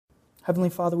Heavenly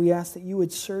Father, we ask that you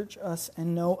would search us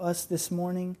and know us this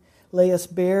morning. Lay us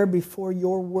bare before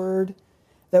your word,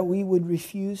 that we would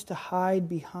refuse to hide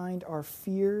behind our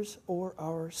fears or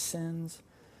our sins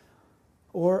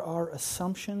or our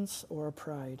assumptions or our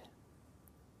pride.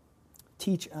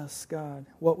 Teach us, God,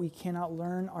 what we cannot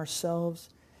learn ourselves,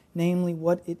 namely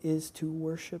what it is to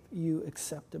worship you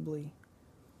acceptably.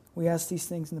 We ask these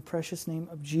things in the precious name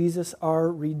of Jesus, our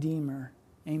Redeemer.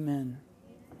 Amen.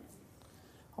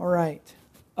 All right.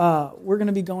 We're going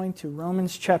to be going to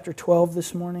Romans chapter 12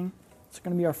 this morning. It's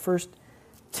going to be our first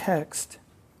text.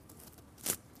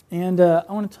 And I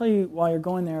want to tell you while you're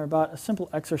going there about a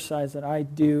simple exercise that I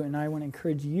do, and I want to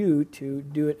encourage you to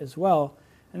do it as well.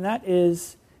 And that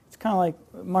is, it's kind of like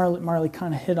Marley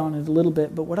kind of hit on it a little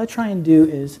bit, but what I try and do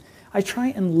is I try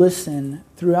and listen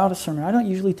throughout a sermon. I don't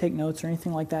usually take notes or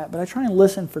anything like that, but I try and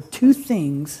listen for two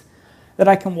things that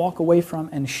I can walk away from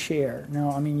and share.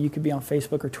 Now, I mean, you could be on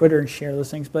Facebook or Twitter and share those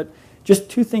things, but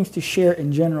just two things to share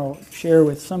in general. Share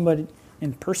with somebody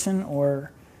in person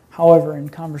or however in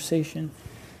conversation.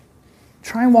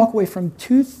 Try and walk away from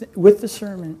from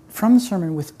the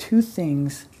sermon with two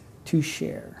things to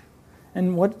share.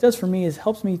 And what it does for me is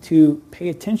helps me to pay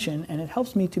attention, and it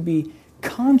helps me to be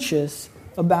conscious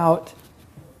about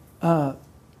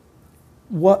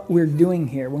what we're doing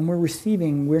here. When we're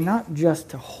receiving, we're not just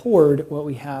to hoard what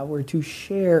we have, we're to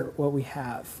share what we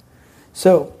have.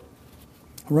 So,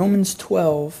 Romans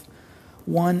 12,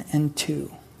 1 and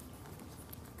 2.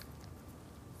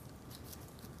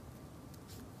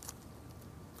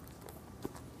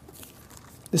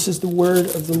 This is the word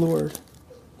of the Lord.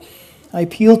 I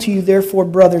appeal to you, therefore,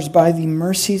 brothers, by the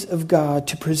mercies of God,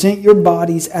 to present your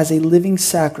bodies as a living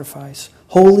sacrifice,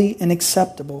 holy and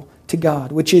acceptable to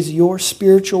God, which is your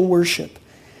spiritual worship.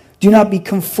 Do not be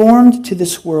conformed to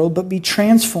this world, but be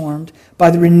transformed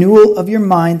by the renewal of your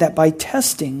mind, that by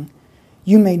testing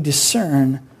you may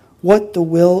discern what is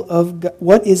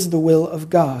the will of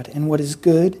God, and what is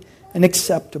good and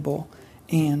acceptable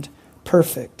and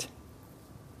perfect.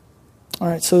 All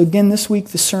right, so again, this week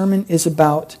the sermon is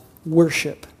about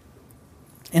worship.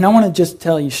 And I want to just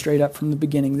tell you straight up from the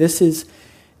beginning, this is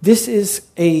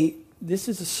a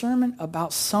sermon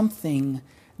about something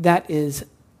that is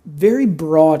very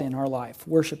broad in our life,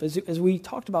 worship. As we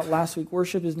talked about last week,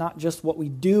 worship is not just what we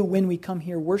do when we come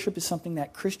here. Worship is something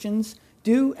that Christians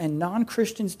do and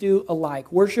non-Christians do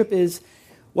alike. Worship is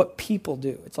what people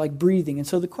do. It's like breathing. And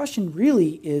so the question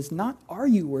really is not, are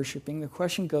you worshiping? The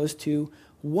question goes to,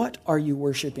 what are you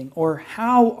worshiping, or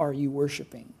how are you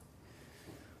worshiping?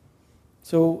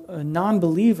 So a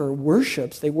non-believer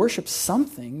worships. They worship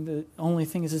something. The only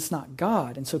thing is it's not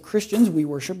God. And so Christians, we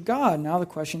worship God. Now the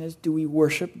question is, do we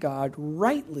worship God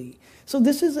rightly? So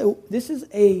this is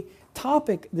a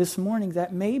topic this morning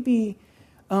that may be,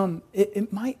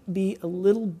 it might be a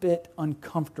little bit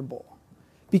uncomfortable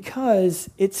because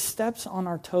it steps on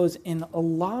our toes in a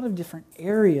lot of different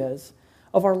areas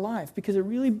of our life, because it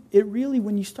really,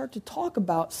 when you start to talk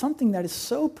about something that is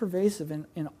so pervasive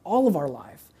in all of our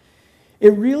life,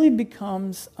 it really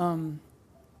becomes,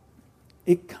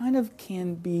 it kind of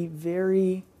can be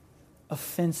very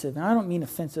offensive. And I don't mean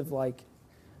offensive like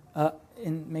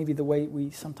in maybe the way we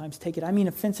sometimes take it. I mean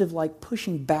offensive like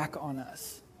pushing back on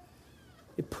us.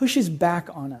 It pushes back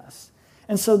on us.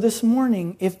 And so this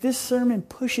morning, if this sermon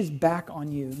pushes back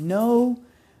on you, know,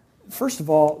 first of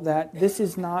all, that this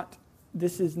is not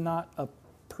a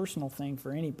personal thing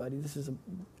for anybody. This is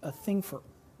a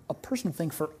personal thing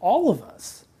for all of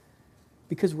us,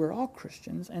 because we're all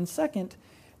Christians. And second,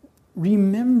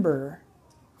 remember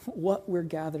what we're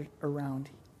gathered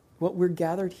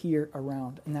here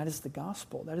around, and that is the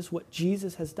gospel. That is what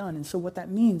Jesus has done. And so what that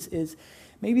means is,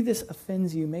 maybe this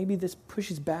offends you, maybe this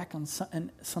pushes back on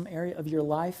some area of your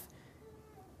life,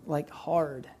 like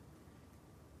hard.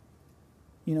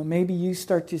 You know, maybe you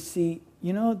start to see,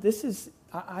 this is,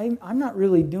 I'm not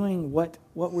really doing what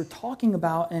we're talking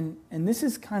about, and this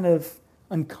is kind of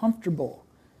uncomfortable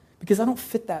because I don't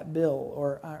fit that bill,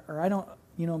 or I don't,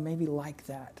 maybe like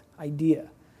that idea.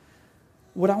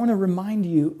 What I want to remind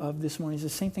you of this morning is the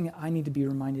same thing that I need to be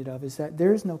reminded of, is that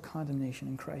there is no condemnation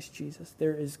in Christ Jesus.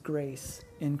 There is grace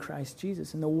in Christ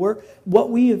Jesus. And what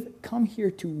we have come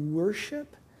here to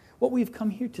worship, what we've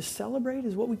come here to celebrate,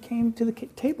 is what we came to the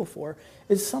table for,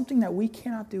 is something that we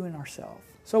cannot do in ourselves.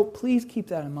 So please keep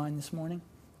that in mind this morning,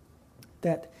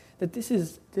 that this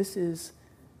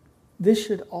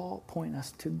should all point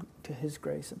us to His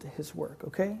grace and to His work,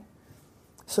 okay?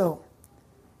 So,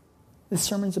 this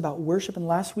sermon's about worship, and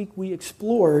last week we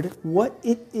explored what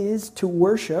it is to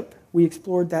worship. We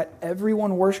explored that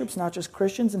everyone worships, not just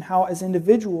Christians, and how as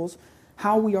individuals,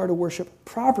 how we are to worship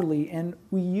properly, and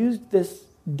we used this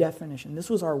definition. This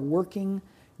was our working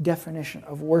definition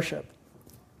of worship.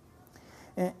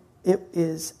 And it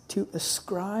is to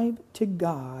ascribe to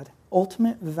God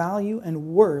ultimate value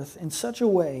and worth in such a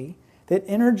way that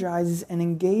energizes and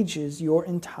engages your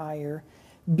entire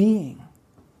being.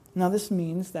 Now, this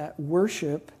means that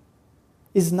worship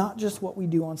is not just what we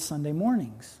do on Sunday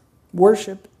mornings.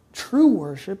 Worship, true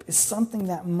worship, is something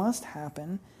that must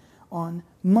happen on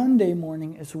Monday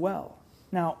morning as well.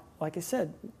 Now, like I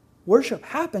said, worship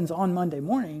happens on Monday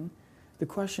morning. The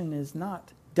question is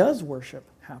not, does worship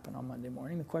happen on Monday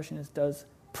morning? The question is, does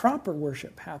proper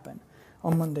worship happen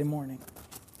on Monday morning?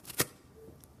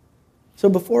 So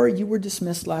before you were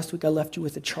dismissed last week, I left you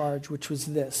with a charge, which was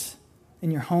this. In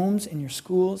your homes, in your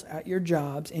schools, at your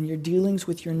jobs, in your dealings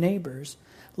with your neighbors,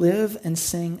 live and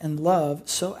sing and love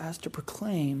so as to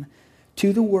proclaim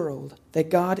to the world that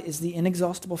God is the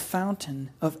inexhaustible fountain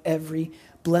of every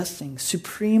blessing,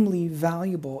 supremely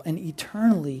valuable and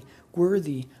eternally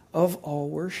worthy of all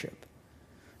worship.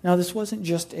 Now, this wasn't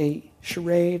just a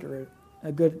charade or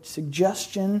a good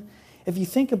suggestion. If you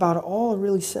think about it, all it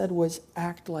really said was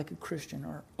act like a Christian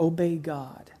or obey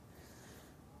God.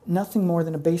 Nothing more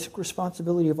than a basic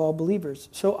responsibility of all believers.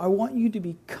 So I want you to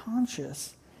be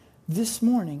conscious this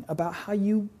morning about how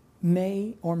you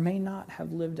may or may not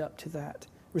have lived up to that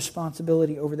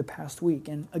responsibility over the past week.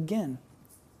 And again,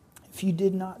 if you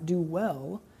did not do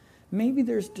well, maybe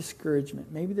there's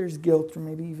discouragement, maybe there's guilt, or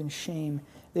maybe even shame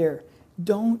there.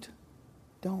 Don't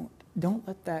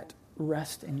let that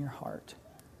rest in your heart.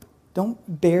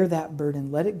 Don't bear that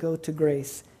burden. Let it go to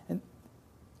grace. And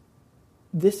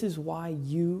this is why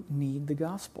you need the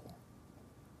gospel.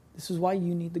 This is why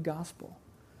you need the gospel.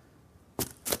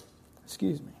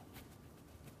 Excuse me.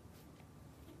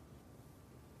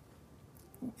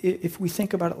 If we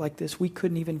think about it like this, we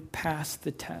couldn't even pass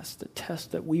the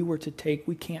test that we were to take.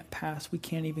 We can't pass. We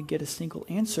can't even get a single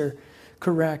answer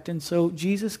correct. And so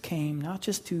Jesus came not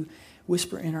just to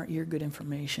whisper in our ear good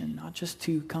information, not just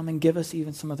to come and give us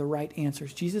even some of the right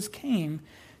answers. Jesus came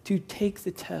to take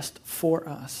the test for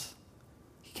us.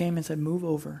 He came and said, move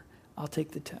over, I'll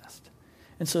take the test.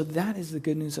 And so that is the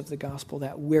good news of the gospel,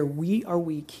 that where we are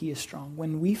weak, he is strong.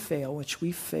 When we fail, which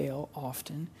we fail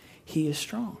often, he is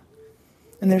strong.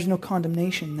 And there's no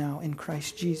condemnation now in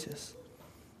Christ Jesus.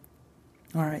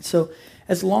 All right, so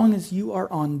as long as you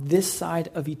are on this side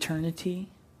of eternity,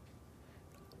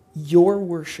 your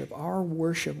worship, our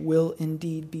worship, will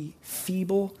indeed be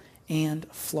feeble and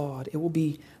flawed. It will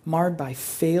be marred by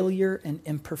failure and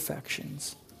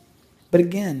imperfections. But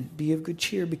again, be of good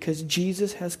cheer, because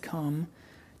Jesus has come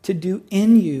to do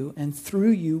in you and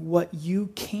through you what you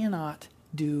cannot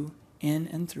do in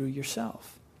and through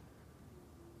yourself.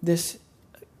 This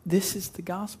is the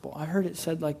gospel. I heard it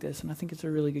said like this, and I think it's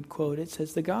a really good quote. It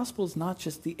says, the gospel is not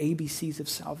just the ABCs of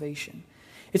salvation.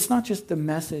 It's not just the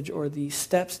message or the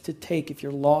steps to take if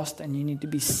you're lost and you need to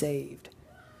be saved.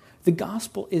 The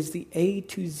gospel is the A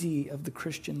to Z of the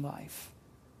Christian life.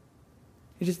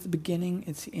 It is the beginning,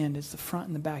 it's the end, it's the front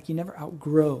and the back. You never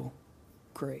outgrow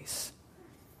grace.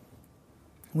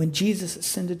 When Jesus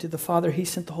ascended to the Father, he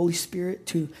sent the Holy Spirit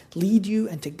to lead you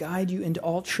and to guide you into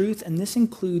all truth, and this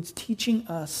includes teaching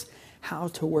us how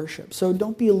to worship. So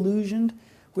don't be illusioned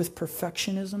with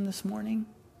perfectionism this morning.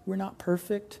 We're not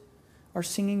perfect. Our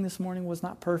singing this morning was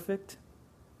not perfect.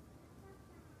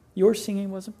 Your singing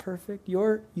wasn't perfect.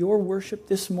 Your worship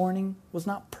this morning was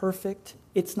not perfect.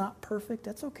 It's not perfect.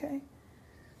 That's okay.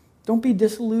 Don't be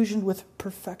disillusioned with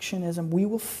perfectionism. We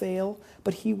will fail,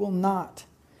 but he will not.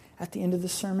 At the end of the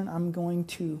sermon, I'm going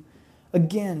to,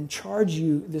 again, charge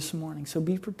you this morning. So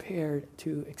be prepared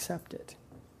to accept it.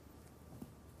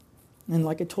 And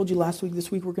like I told you last week,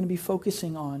 this week we're going to be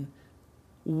focusing on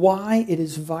why it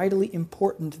is vitally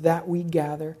important that we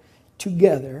gather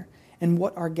together and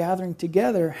what our gathering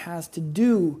together has to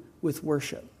do with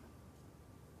worship.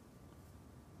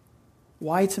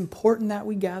 Why it's important that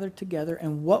we gather together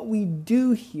and what we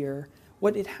do here,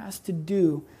 what it has to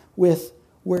do with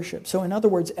worship. So in other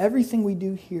words, everything we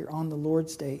do here on the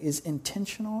Lord's Day is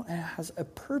intentional and has a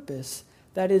purpose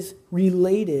that is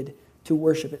related to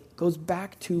worship. It goes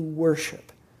back to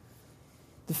worship.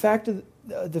 The fact of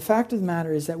the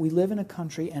matter is that we live in a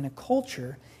country and a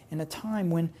culture in a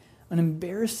time when an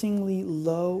embarrassingly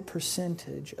low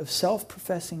percentage of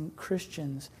self-professing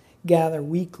Christians gather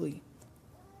weekly.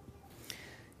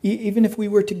 Even if we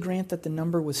were to grant that the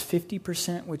number was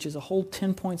 50%, which is a whole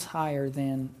 10 points higher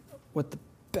than what the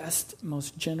best,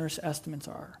 most generous estimates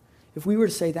are. If we were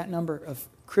to say that number of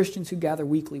Christians who gather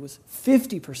weekly was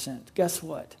 50%, guess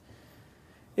what?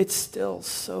 It's still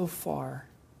so far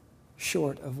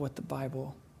short of what the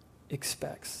Bible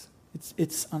expects.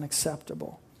 It's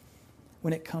unacceptable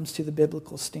when it comes to the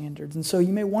biblical standards. And so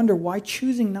you may wonder why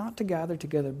choosing not to gather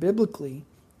together biblically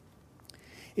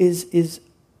is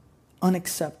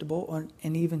unacceptable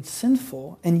and even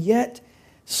sinful, and yet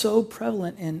so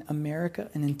prevalent in America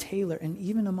and in Taylor and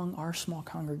even among our small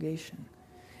congregation.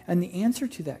 And the answer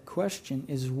to that question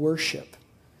is worship.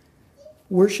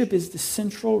 Worship is the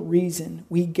central reason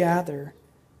we gather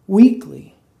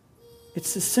weekly.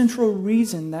 It's the central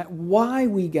reason that why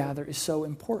we gather is so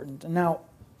important. And now,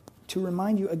 to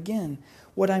remind you again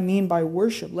what I mean by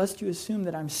worship, lest you assume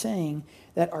that I'm saying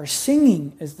that our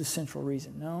singing is the central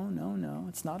reason. No.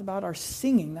 It's not about our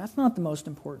singing. That's not the most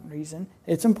important reason.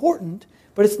 It's important,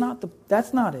 but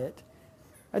that's not it.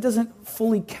 That doesn't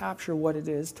fully capture what it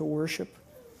is to worship.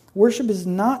 Worship is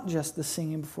not just the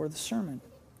singing before the sermon.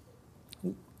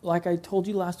 Like I told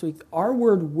you last week, our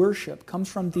word worship comes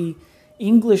from the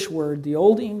English word, the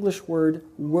Old English word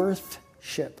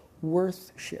worthship.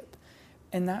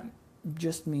 And that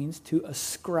just means to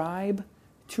ascribe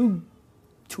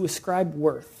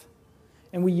worth.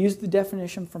 And we use the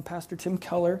definition from Pastor Tim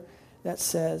Keller that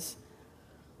says,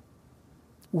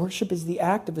 worship is the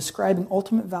act of ascribing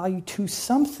ultimate value to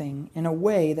something in a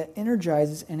way that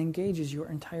energizes and engages your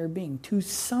entire being. To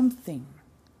something.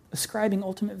 Ascribing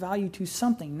ultimate value to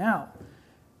something. Now,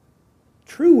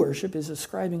 true worship is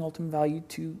ascribing ultimate value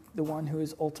to the one who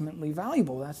is ultimately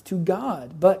valuable. That's to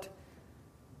God. But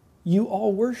you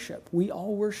all worship. We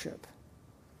all worship.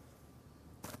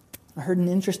 I heard an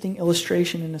interesting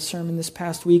illustration in a sermon this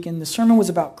past week, and the sermon was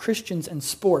about Christians and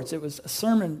sports. It was a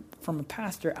sermon from a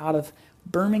pastor out of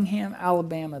Birmingham,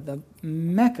 Alabama, the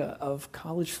mecca of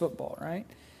college football, right?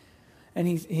 And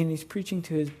he's preaching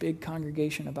to his big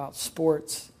congregation about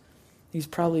sports. He's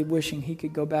probably wishing he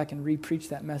could go back and re-preach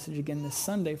that message again this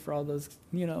Sunday for all those,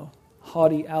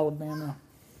 haughty Alabama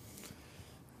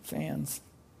fans.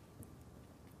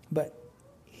 But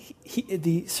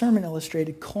the sermon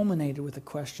culminated with a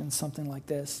question, something like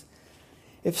this.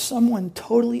 If someone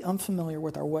totally unfamiliar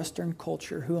with our Western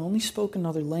culture, who only spoke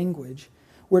another language,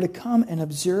 were to come and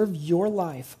observe your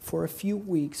life for a few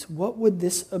weeks, what would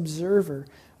this observer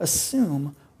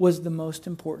assume was the most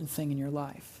important thing in your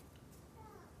life?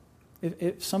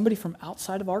 If somebody from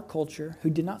outside of our culture who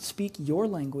did not speak your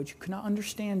language, could not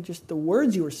understand just the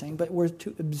words you were saying, but were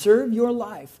to observe your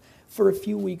life for a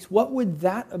few weeks, what would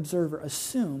that observer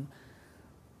assume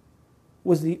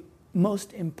was the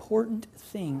most important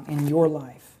thing in your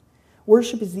life?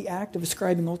 Worship is the act of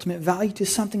ascribing ultimate value to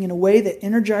something in a way that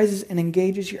energizes and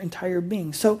engages your entire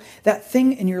being. So that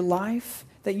thing in your life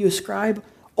that you ascribe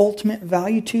ultimate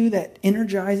value to, that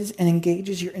energizes and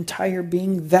engages your entire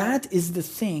being, that is the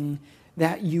thing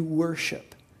that you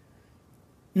worship.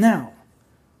 Now,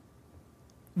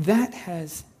 that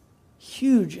has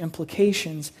huge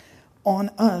implications on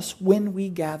us when we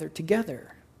gather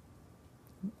together.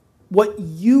 What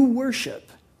you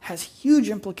worship has huge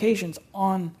implications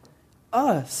on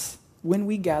us when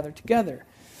we gather together.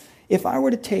 If I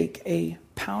were to take a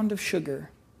pound of sugar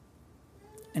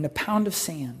and a pound of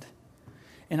sand,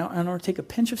 and I were to take a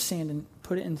pinch of sand and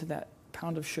put it into that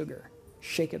pound of sugar,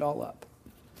 shake it all up,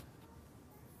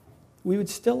 we would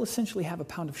still essentially have a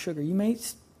pound of sugar. You may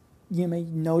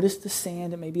notice the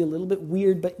sand, it may be a little bit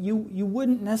weird, but you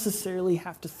wouldn't necessarily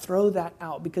have to throw that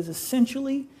out, because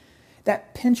essentially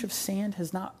that pinch of sand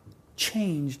has not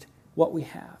changed what we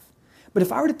have. But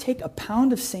if I were to take a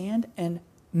pound of sand and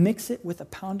mix it with a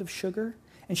pound of sugar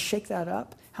and shake that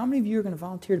up, how many of you are going to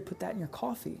volunteer to put that in your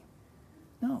coffee?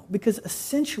 No, because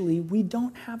essentially we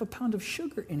don't have a pound of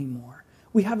sugar anymore.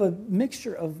 We have a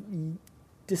mixture of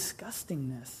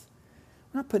disgustingness.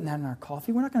 We're not putting that in our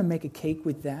coffee. We're not going to make a cake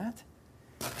with that.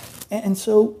 And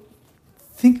so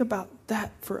think about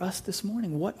that for us this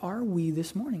morning. What are we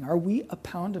this morning? Are we a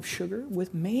pound of sugar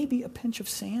with maybe a pinch of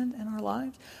sand in our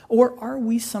lives? Or are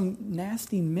we some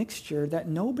nasty mixture that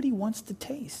nobody wants to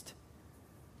taste?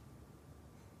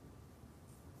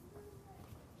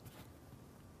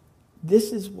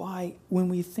 This is why when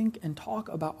we think and talk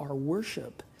about our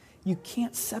worship, you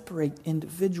can't separate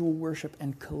individual worship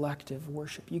and collective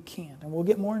worship. You can't. And we'll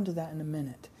get more into that in a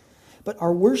minute. But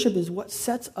our worship is what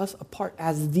sets us apart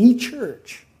as the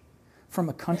church from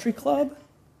a country club,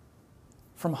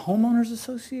 from a homeowners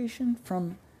association,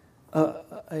 from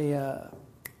a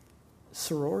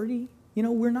sorority.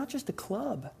 We're not just a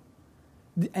club.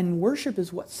 And worship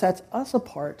is what sets us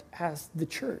apart as the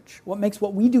church. What makes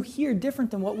what we do here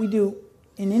different than what we do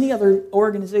in any other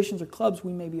organizations or clubs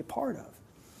we may be a part of.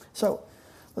 So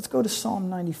let's go to Psalm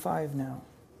 95 now.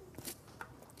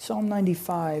 Psalm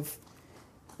 95,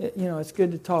 it's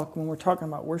good to talk when we're talking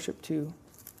about worship to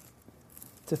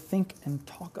to think and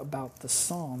talk about the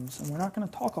Psalms. And we're not going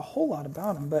to talk a whole lot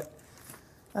about them, but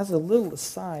as a little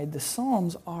aside, the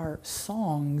Psalms are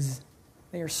songs.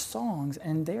 They are songs,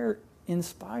 and they're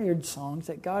inspired songs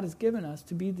that God has given us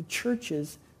to be the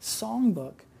church's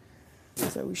songbook.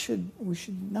 So we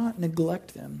should not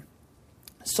neglect them.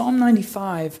 Psalm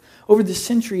 95, over the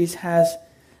centuries, has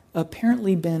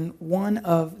apparently been one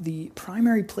of the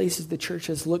primary places the church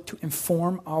has looked to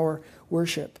inform our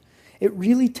worship. It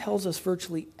really tells us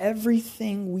virtually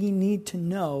everything we need to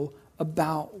know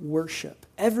about worship.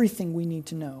 Everything we need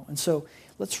to know. And so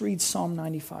let's read Psalm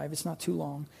 95. It's not too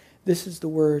long. This is the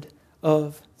word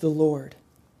of the Lord.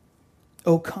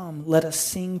 O come, let us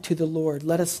sing to the Lord.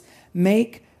 Let us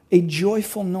make a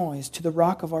joyful noise to the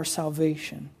rock of our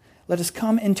salvation. Let us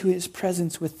come into his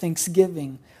presence with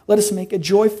thanksgiving. Let us make a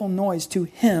joyful noise to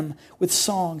him with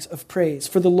songs of praise.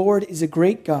 For the Lord is a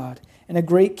great God and a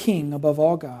great King above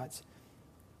all gods.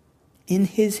 In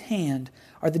his hand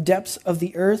are the depths of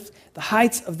the earth. The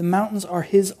heights of the mountains are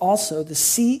his also. The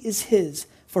sea is his,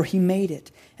 for he made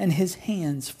it, and his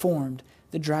hands formed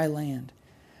the dry land.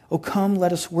 O come,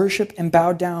 let us worship and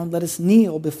bow down. Let us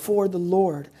kneel before the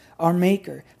Lord, our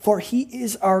Maker. For he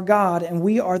is our God, and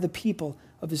we are the people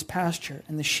of his pasture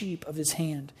and the sheep of his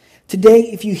hand. Today,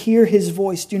 if you hear his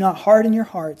voice, do not harden your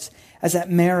hearts as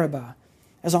at Meribah,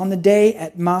 as on the day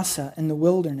at Massah in the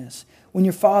wilderness, when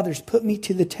your fathers put me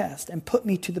to the test and put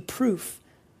me to the proof.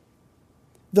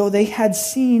 Though they had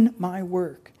seen my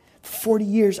work, for 40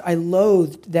 years I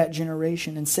loathed that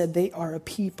generation and said, they are a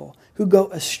people who go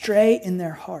astray in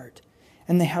their heart,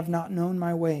 and they have not known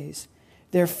my ways.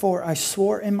 Therefore I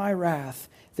swore in my wrath,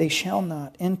 they shall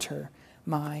not enter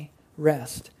my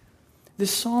rest.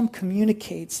 This psalm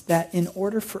communicates that in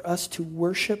order for us to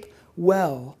worship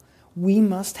well, we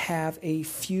must have a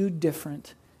few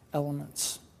different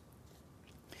elements.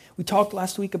 We talked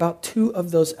last week about two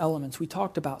of those elements. We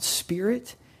talked about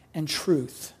spirit and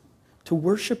truth. To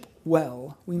worship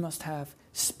well, we must have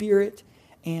spirit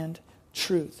and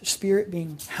truth. Spirit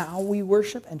being how we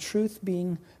worship, and truth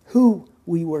being who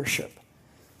we worship.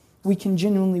 We can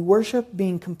genuinely worship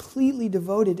being completely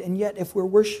devoted, and yet if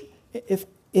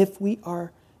we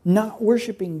are not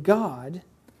worshiping God,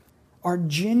 our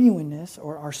genuineness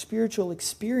or our spiritual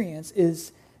experience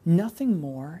is nothing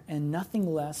more and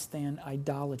nothing less than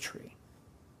idolatry.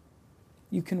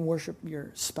 You can worship your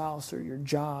spouse or your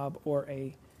job or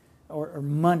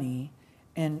money,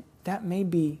 and that may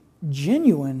be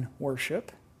genuine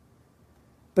worship,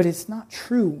 but it's not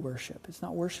true worship. It's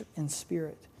not worship in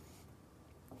spirit.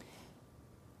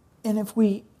 And if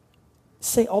we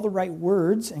say all the right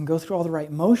words and go through all the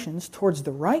right motions towards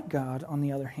the right God, on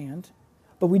the other hand,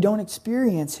 but we don't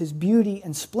experience his beauty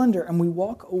and splendor, and we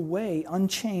walk away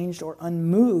unchanged or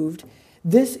unmoved,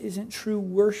 this isn't true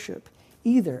worship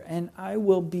either. And I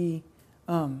want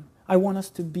us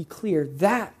to be clear,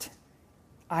 that,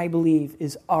 I believe,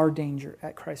 is our danger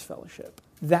at Christ Fellowship.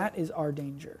 That is our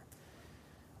danger.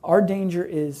 Our danger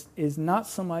is not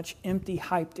so much empty,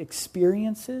 hyped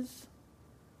experiences.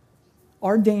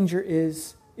 Our danger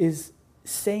is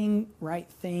saying right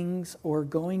things or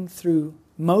going through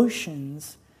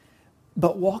motions,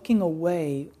 but walking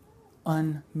away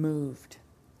unmoved.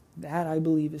 That, I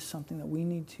believe, is something that we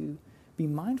need to be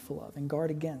mindful of and guard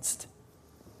against.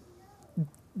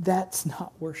 That's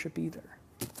not worship either.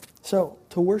 So,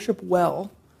 to worship well,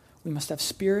 we must have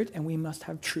spirit and we must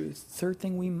have truth. Third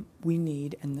thing we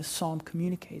need, and this psalm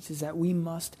communicates, is that we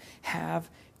must have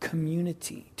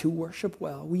community. To worship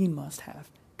well, we must have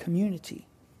community.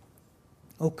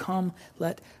 Oh, come,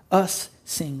 let us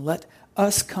sing. Let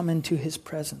us come into his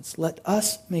presence. Let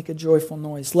us make a joyful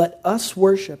noise. Let us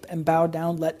worship and bow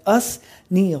down. Let us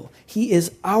kneel. He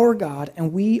is our God,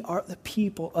 and we are the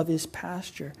people of his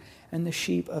pasture and the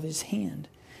sheep of his hand.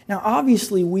 Now,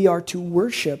 obviously, we are to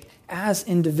worship as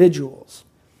individuals.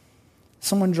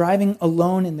 Someone driving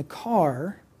alone in the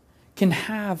car can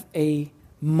have a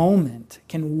moment,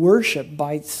 can worship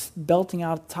by belting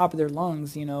out at the top of their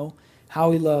lungs,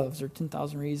 How He Loves, or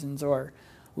 10,000 Reasons, or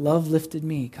Love Lifted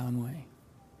Me, Conway.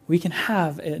 We can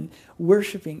have a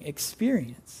worshiping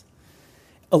experience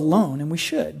alone, and we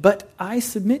should. But I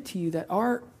submit to you that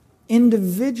our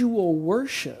individual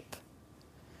worship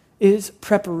is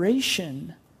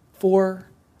preparation for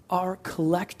our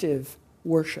collective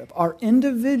worship. Our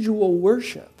individual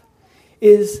worship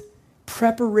is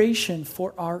preparation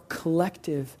for our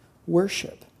collective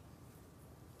worship.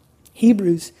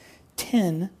 Hebrews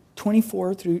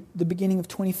 10:24 through the beginning of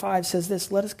 25 says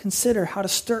this: let us consider how to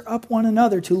stir up one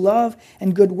another to love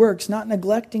and good works, not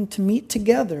neglecting to meet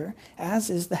together,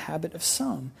 as is the habit of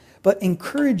some, but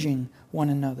encouraging one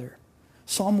another,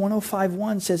 Psalm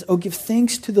 105:1 says, "Oh, give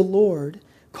thanks to the Lord,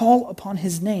 call upon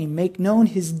his name, make known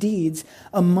his deeds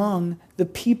among the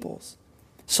peoples."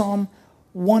 Psalm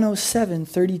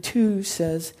 107:32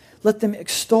 says, "Let them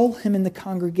extol him in the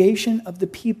congregation of the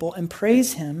people and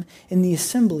praise him in the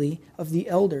assembly of the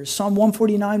elders." Psalm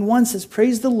 149:1 says,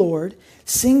 "Praise the Lord,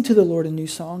 sing to the Lord a new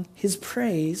song, his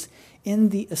praise in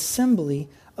the assembly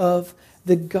of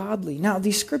the godly." Now,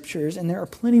 these scriptures, and there are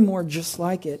plenty more just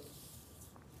like it,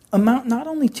 amount not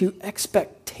only to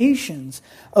expectations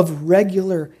of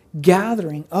regular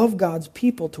gathering of God's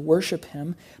people to worship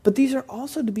him, but these are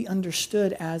also to be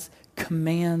understood as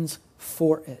commands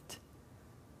for it.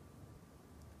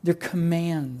 They're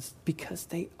commands because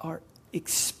they are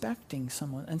expecting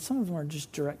someone, and some of them are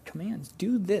just direct commands.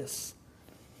 Do this.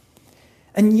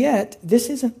 And yet, this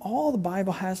isn't all the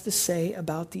Bible has to say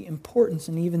about the importance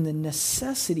and even the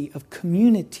necessity of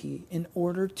community in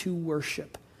order to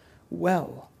worship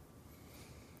well.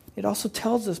 It also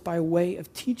tells us by way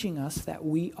of teaching us that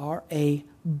we are a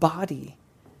body.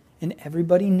 And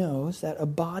everybody knows that a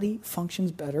body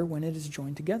functions better when it is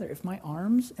joined together. If my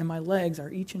arms and my legs are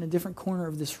each in a different corner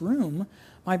of this room,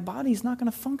 my body's not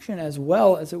going to function as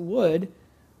well as it would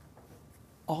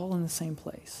all in the same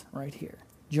place, right here,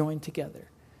 joined together.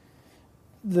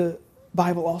 The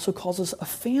Bible also calls us a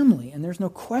family, and there's no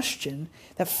question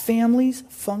that families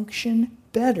function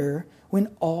better when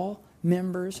all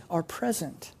members are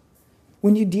present.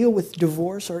 When you deal with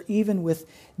divorce or even with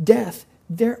death,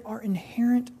 there are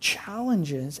inherent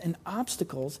challenges and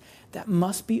obstacles that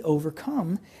must be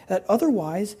overcome that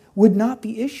otherwise would not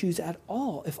be issues at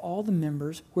all if all the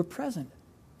members were present.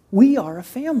 We are a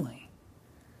family.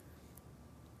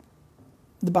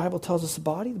 The Bible tells us a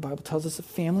body, the Bible tells us a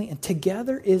family, and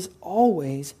together is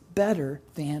always better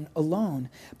than alone.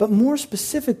 But more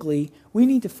specifically, we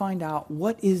need to find out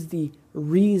what is the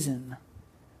reason.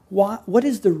 What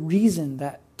is the reason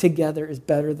that together is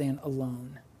better than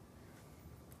alone?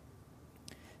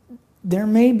 There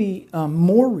may be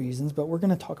more reasons, but we're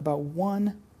going to talk about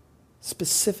one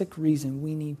specific reason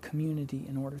we need community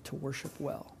in order to worship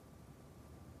well.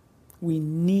 We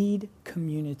need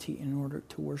community in order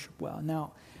to worship well.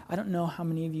 Now, I don't know how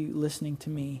many of you listening to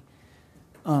me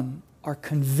are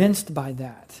convinced by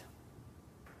that,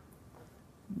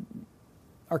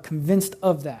 are convinced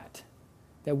of that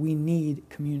we need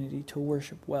community to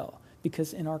worship well.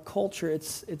 Because in our culture,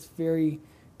 it's very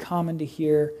common to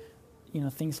hear,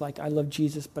 things like, "I love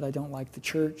Jesus, but I don't like the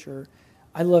church," or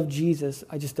 "I love Jesus,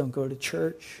 I just don't go to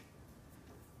church."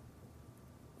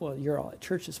 Well, you're all at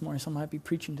church this morning, so I might be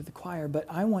preaching to the choir, but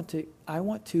I want to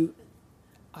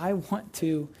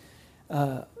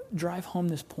drive home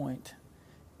this point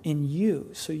in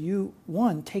you, so you,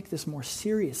 one, take this more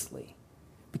seriously,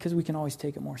 because we can always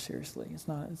take it more seriously. It's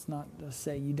not to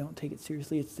say you don't take it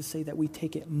seriously, it's to say that we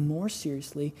take it more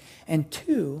seriously, and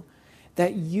two,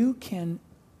 that you can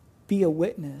be a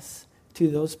witness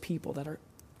to those people that are,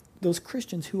 those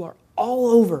Christians who are all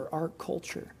over our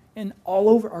culture and all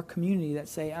over our community that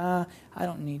say, I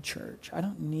don't need church. I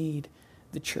don't need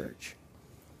the church.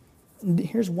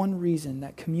 Here's one reason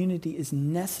that community is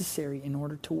necessary in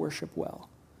order to worship well.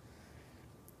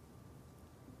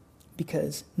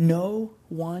 Because no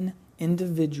one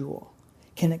individual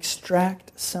can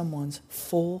extract someone's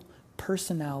full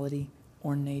personality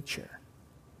or nature.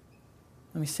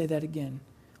 Let me say that again.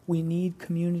 We need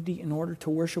community in order to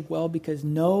worship well because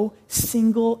no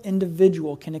single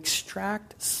individual can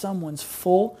extract someone's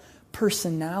full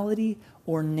personality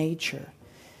or nature.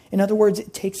 In other words,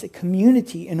 it takes a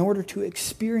community in order to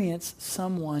experience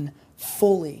someone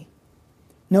fully.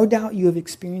 No doubt you have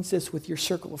experienced this with your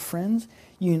circle of friends.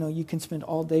 You can spend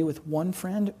all day with one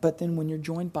friend, but then when you're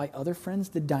joined by other friends,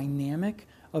 the dynamic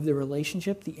of the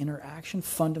relationship, the interaction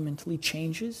fundamentally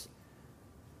changes.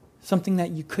 Something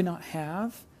that you could not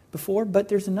have before. But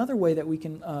there's another way that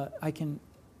I can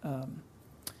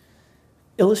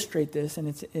illustrate this, and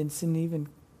it's an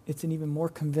even more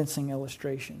convincing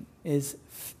illustration is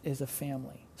a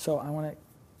family. So I want to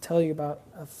tell you about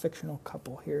a fictional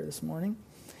couple here this morning.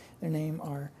 Their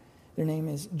name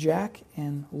is Jack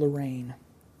and Lorraine,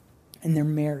 and they're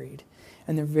married,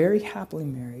 and they're very happily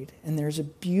married, and there's a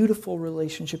beautiful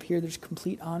relationship here. There's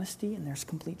complete honesty, and there's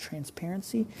complete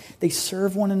transparency. They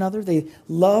serve one another, they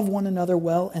love one another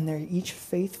well, and they're each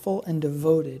faithful and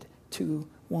devoted to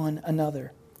one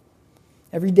another.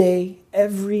 Every day,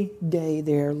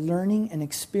 they're learning and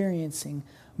experiencing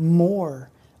more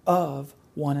of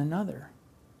one another.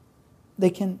 They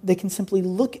can simply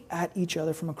look at each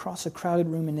other from across a crowded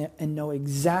room and know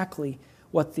exactly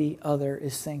what the other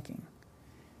is thinking.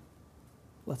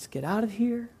 Let's get out of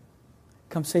here.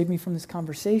 Come save me from this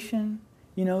conversation.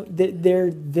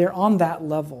 They're on that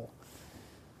level.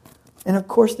 And of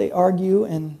course they argue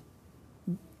and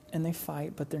they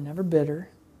fight, but they're never bitter,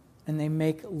 and they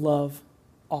make love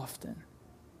often.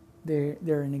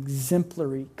 They're an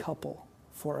exemplary couple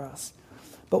for us.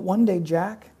 But one day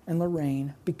Jack and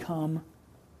Lorraine become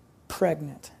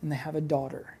pregnant, and they have a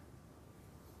daughter.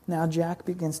 Now Jack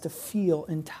begins to feel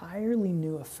entirely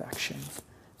new affection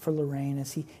for Lorraine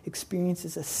as he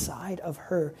experiences a side of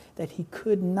her that he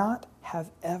could not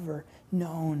have ever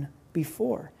known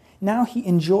before. Now he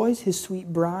enjoys his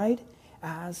sweet bride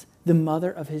as the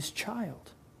mother of his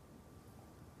child.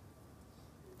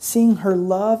 Seeing her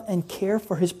love and care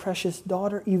for his precious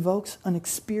daughter evokes an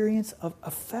experience of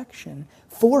affection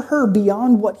for her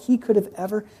beyond what he could have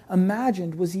ever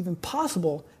imagined was even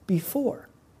possible before.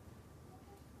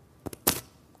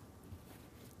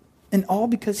 And all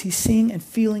because he's seeing and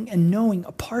feeling and knowing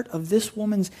a part of this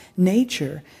woman's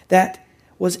nature that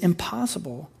was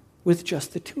impossible with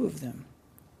just the two of them.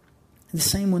 The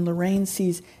same when Lorraine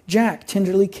sees Jack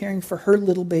tenderly caring for her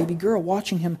little baby girl.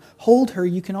 Watching him hold her,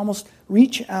 you can almost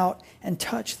reach out and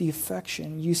touch the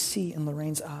affection you see in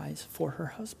Lorraine's eyes for her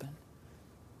husband.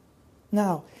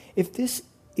 Now, if this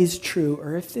is true,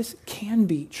 or if this can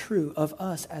be true of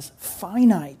us as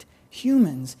finite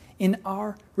humans in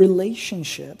our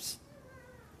relationships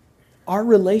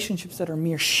that are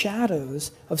mere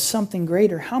shadows of something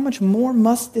greater, how much more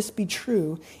must this be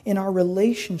true in our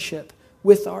relationship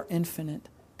with our infinite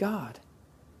God?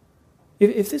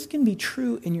 If this can be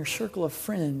true in your circle of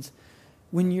friends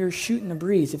when you're shooting a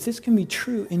breeze, if this can be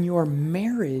true in your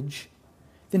marriage,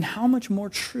 then how much more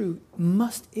true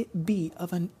must it be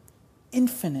of an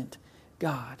infinite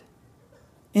God?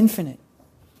 Infinite.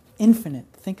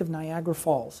 Think of Niagara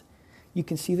Falls. You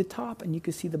can see the top and you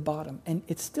can see the bottom. And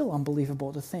it's still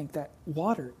unbelievable to think that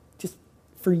water, just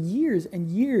for years and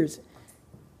years,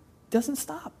 doesn't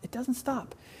stop. It doesn't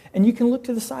stop. And you can look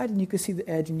to the side and you can see the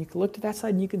edge, and you can look to that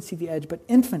side and you can see the edge. But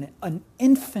an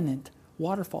infinite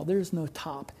waterfall. There is no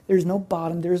top. There is no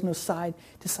bottom. There is no side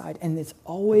to side. And it's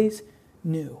always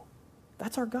new.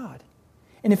 That's our God.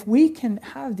 And if we can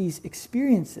have these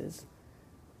experiences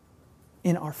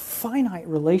in our finite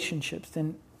relationships,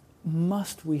 then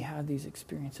must we have these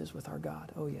experiences with our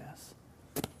God? Oh, yes.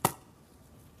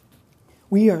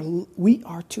 We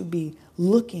are to be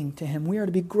looking to Him. We are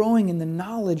to be growing in the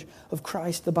knowledge of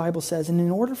Christ, the Bible says. And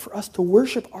in order for us to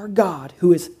worship our God,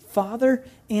 who is Father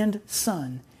and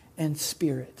Son and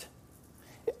Spirit,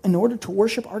 in order to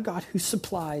worship our God who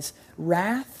supplies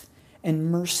wrath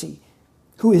and mercy,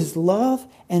 who is love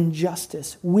and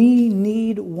justice, we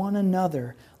need one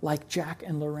another like Jack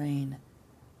and Lorraine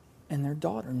and their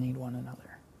daughter need one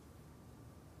another.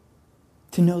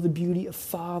 To know the beauty of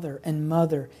father and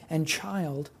mother and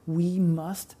child, we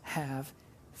must have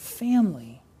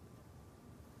family.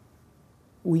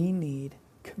 We need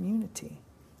community.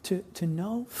 To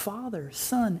know Father,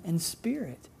 Son, and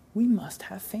Spirit, we must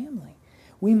have family.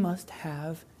 We must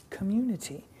have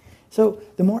community. So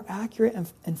the more accurate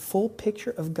and full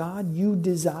picture of God you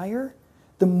desire,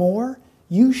 the more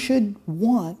you should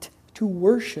want to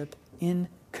worship in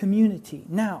community.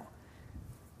 Now,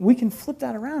 we can flip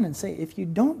that around and say, if you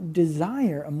don't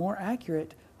desire a more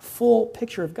accurate, full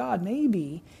picture of God,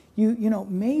 maybe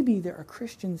maybe there are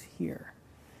Christians here.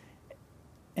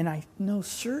 And I know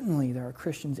certainly there are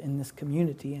Christians in this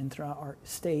community and throughout our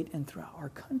state and throughout our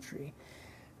country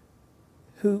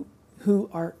who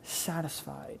are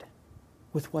satisfied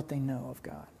with what they know of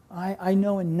God. I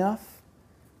know enough.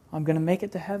 I'm going to make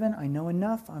it to heaven. I know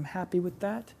enough. I'm happy with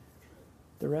that.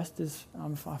 The rest is,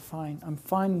 I'm fine. I'm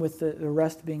fine with the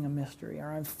rest being a mystery,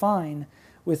 or I'm fine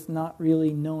with not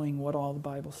really knowing what all the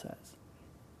Bible says.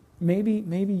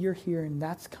 Maybe you're here and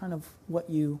that's kind of what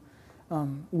you,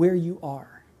 where you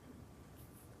are.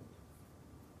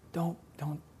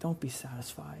 Don't be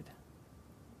satisfied.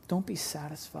 Don't be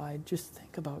satisfied. Just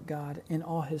think about God in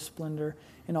all His splendor,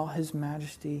 in all His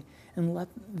majesty, and let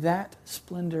that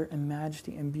splendor and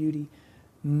majesty and beauty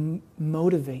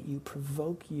motivate you,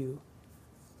 provoke you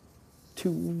to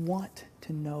want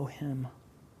to know Him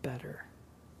better.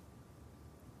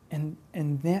 And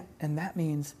that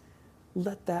means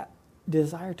let that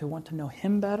desire to want to know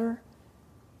Him better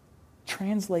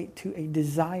translate to a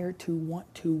desire to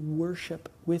want to worship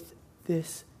with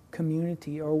this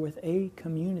community, or with a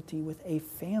community, with a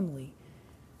family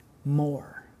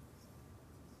more.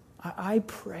 I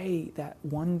pray that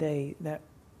one day that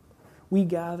we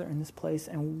gather in this place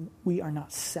and we are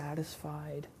not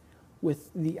satisfied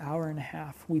with the hour and a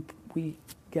half we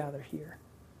gather here.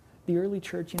 The early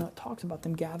church, it talks about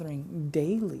them gathering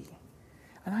daily.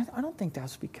 And I don't think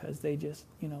that's because they just,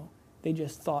 They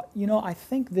just thought, I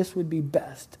think this would be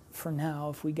best for now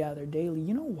if we gather daily.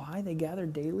 You know why they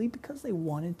gathered daily? Because they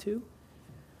wanted to.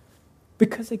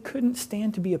 Because they couldn't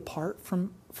stand to be apart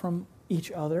from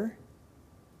each other.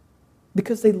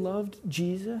 Because they loved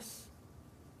Jesus.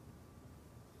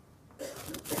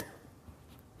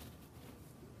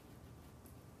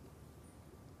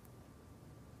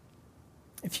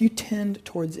 If you tend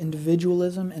towards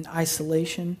individualism and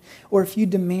isolation, or if you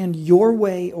demand your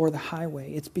way or the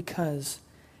highway, it's because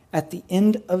at the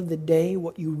end of the day,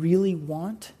 what you really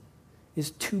want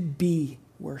is to be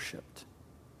worshiped.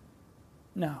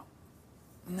 Now,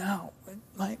 it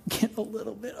might get a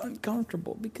little bit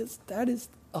uncomfortable because that is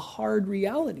a hard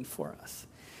reality for us.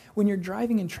 When you're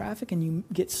driving in traffic and you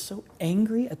get so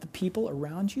angry at the people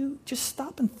around you, just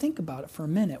stop and think about it for a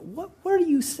minute. What are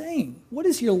you saying? What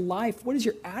is your life? What is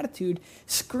your attitude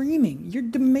screaming? You're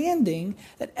demanding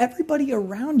that everybody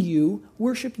around you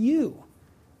worship you.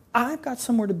 I've got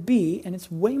somewhere to be, and it's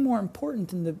way more important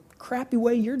than the crappy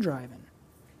way you're driving.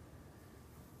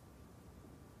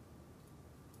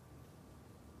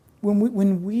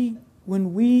 When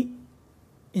we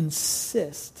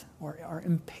insist or are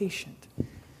impatient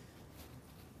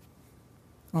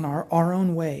on our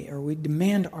own way, or we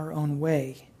demand our own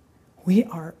way,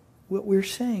 what we're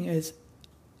saying is,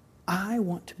 I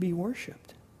want to be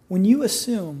worshipped. When you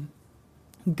assume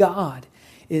God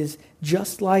is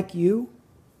just like you,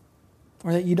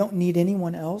 or that you don't need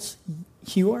anyone else,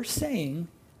 you are saying,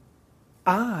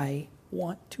 I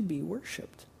want to be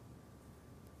worshipped.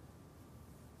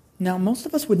 Now, most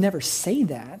of us would never say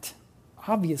that,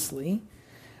 obviously,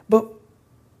 but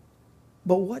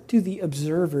what do the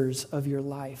observers of your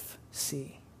life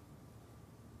see?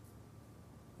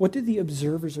 What do the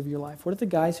observers of your life, what are the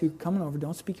guys who are coming over,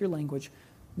 don't speak your language,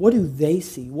 what do they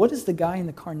see? What is the guy in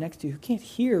the car next to you who can't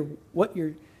hear what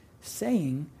you're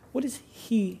saying?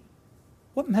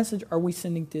 What message are we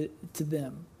sending to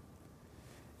them?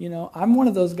 I'm one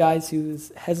of those guys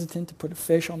who's hesitant to put a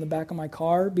fish on the back of my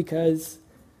car because,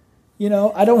 I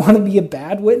don't want to be a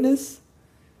bad witness.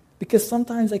 Because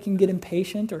sometimes I can get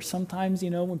impatient, or sometimes,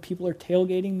 when people are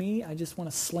tailgating me, I just want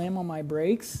to slam on my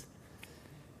brakes.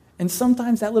 And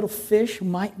sometimes that little fish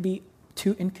might be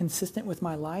too inconsistent with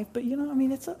my life, but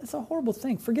it's a horrible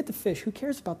thing. Forget the fish. Who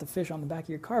cares about the fish on the back of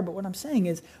your car? But what I'm saying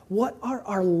is, what are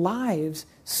our lives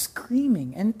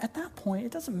screaming? And at that point,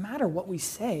 it doesn't matter what we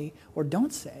say or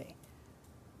don't say,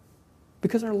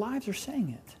 because our lives are saying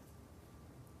it.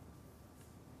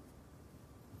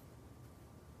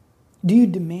 Do you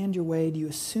demand your way? Do you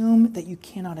assume that you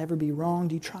cannot ever be wrong?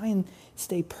 Do you try and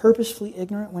stay purposefully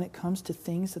ignorant when it comes to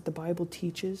things that the Bible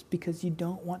teaches because you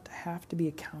don't want to have to be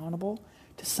accountable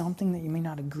to something that you may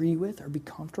not agree with or be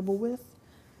comfortable with?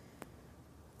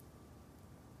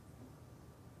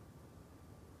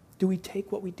 Do we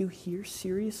take what we do here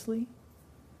seriously?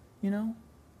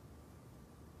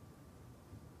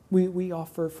 We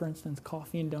offer, for instance,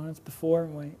 coffee and donuts before,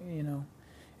 and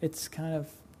it's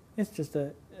just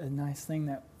a nice thing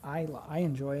that I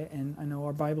enjoy it, and I know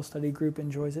our Bible study group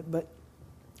enjoys it, but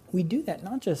we do that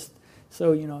not just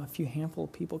so, a few handful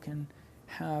of people can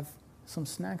have some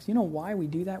snacks. You know why we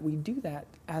do that? We do that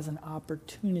as an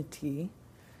opportunity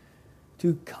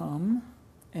to come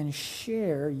and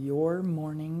share your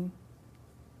morning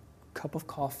cup of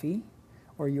coffee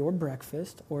or your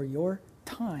breakfast or your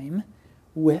time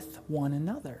with one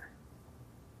another.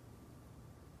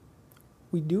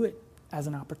 We do it as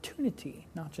an opportunity,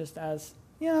 not just as,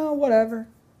 whatever.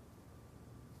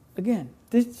 Again,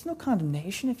 there's no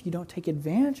condemnation if you don't take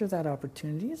advantage of that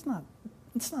opportunity. It's not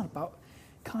about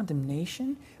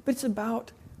condemnation, but it's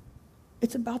about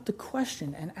the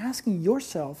question, and asking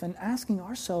yourself and asking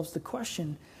ourselves the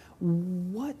question,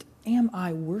 what am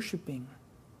I worshiping?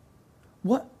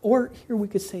 Or here we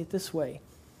could say it this way,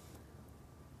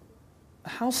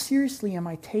 how seriously am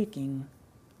I taking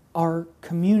our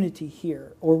community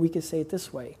here? Or we could say it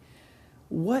this way,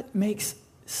 what makes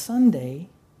Sunday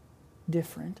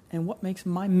different, and what makes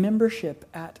my membership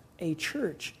at a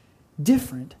church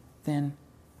different than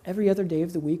every other day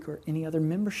of the week or any other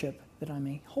membership that I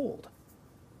may hold?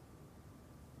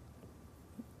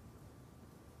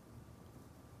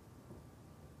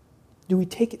 Do we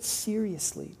take it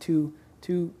seriously to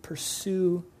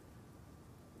pursue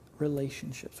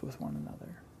relationships with one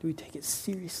another? Do we take it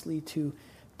seriously to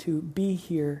be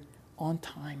here on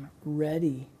time,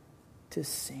 ready to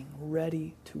sing,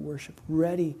 ready to worship,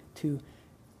 ready to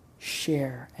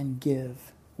share and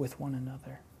give with one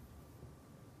another?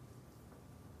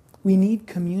 We need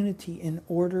community in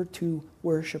order to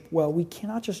worship well. We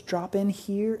cannot just drop in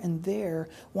here and there,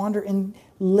 wander in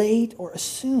late, or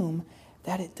assume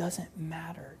that it doesn't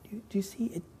matter. Do you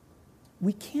see?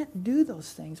 We can't do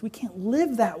those things. We can't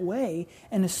live that way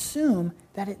and assume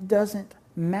that it doesn't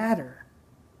matter.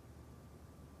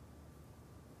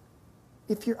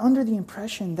 If you're under the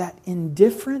impression that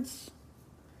indifference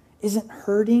isn't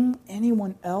hurting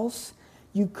anyone else,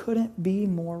 you couldn't be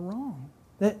more wrong.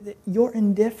 That your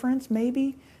indifference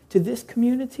maybe to this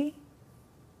community,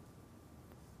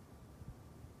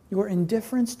 your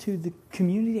indifference to the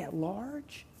community at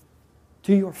large,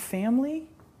 to your family,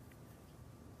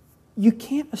 you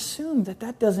can't assume that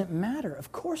that doesn't matter.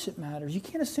 Of course it matters. You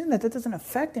can't assume that that doesn't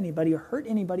affect anybody or hurt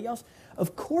anybody else.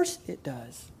 Of course it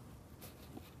does.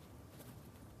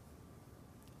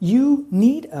 You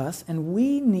need us and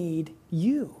we need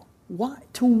you. Why?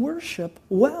 To worship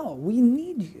well. We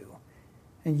need you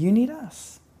and you need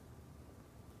us.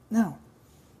 Now,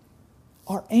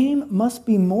 our aim must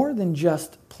be more than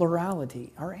just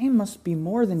plurality. Our aim must be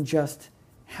more than just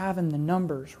having the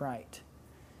numbers right.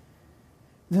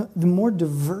 The more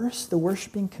diverse the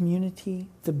worshiping community,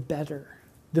 the better.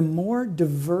 The more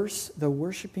diverse the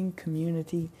worshiping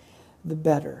community, the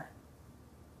better.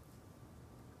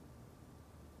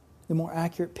 The more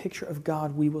accurate picture of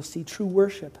God we will see. True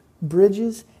worship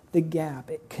bridges the gap.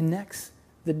 It connects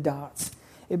the dots.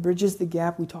 It bridges the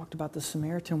gap. We talked about the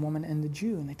Samaritan woman and the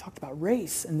Jew, and they talked about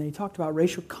race, and they talked about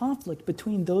racial conflict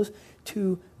between those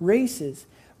two races.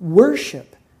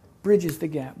 Worship bridges the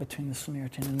gap between the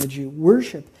Samaritan and the Jew.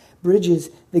 Worship bridges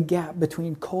the gap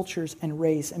between cultures and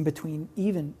race and between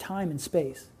even time and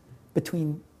space.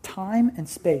 Between time and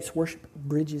space, worship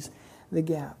bridges the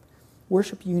gap.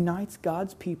 Worship unites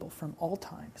God's people from all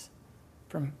times,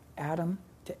 from Adam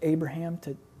to Abraham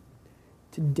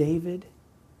to David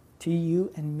to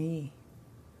you and me.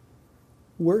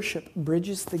 Worship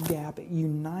bridges the gap. It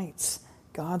unites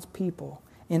God's people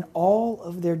in all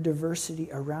of their diversity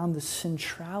around the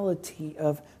centrality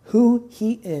of who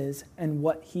He is and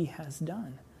what He has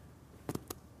done.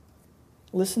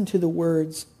 Listen to the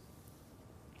words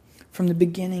from the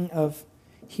beginning of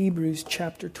Hebrews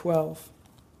chapter 12.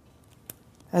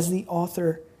 As the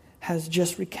author has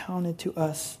just recounted to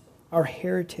us our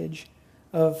heritage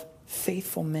of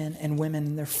faithful men and women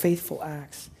and their faithful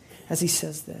acts, as he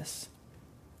says this.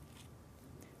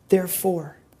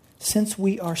 Therefore, since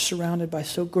we are surrounded by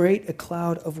so great a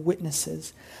cloud of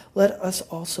witnesses, let us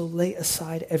also lay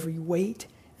aside every weight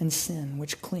and sin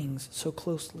which clings so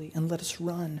closely, and let us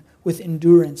run with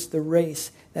endurance the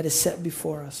race that is set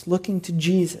before us, looking to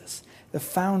Jesus, the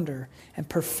founder and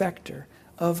perfecter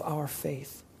of our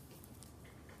faith.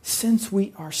 Since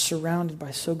we are surrounded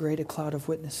by so great a cloud of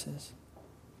witnesses,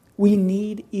 we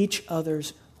need each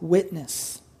other's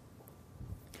witness.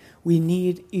 We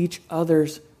need each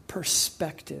other's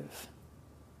perspective.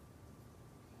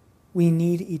 We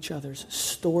need each other's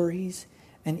stories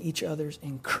and each other's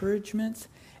encouragement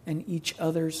and each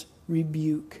other's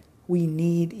rebuke. We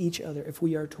need each other if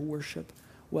we are to worship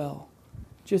well.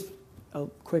 Just a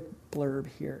quick blurb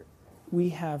here. We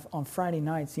have on Friday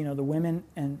nights, the women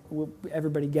and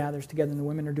everybody gathers together and the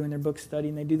women are doing their book study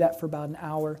and they do that for about an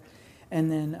hour.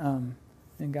 And then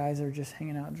the guys are just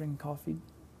hanging out, drinking coffee,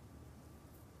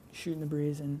 shooting the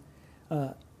breeze. And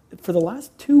for the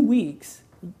last 2 weeks,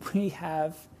 we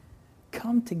have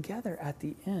come together at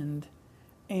the end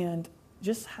and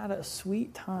just had a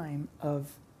sweet time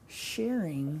of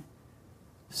sharing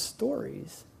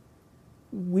stories.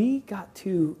 We got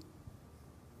to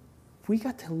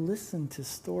listen to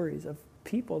stories of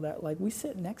people that we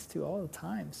sit next to all the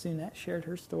time. Sunette shared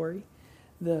her story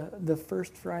the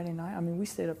first Friday night. I mean, we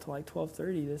stayed up till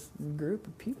 12:30, this group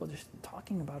of people just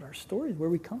talking about our stories, where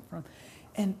we come from.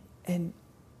 And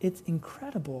it's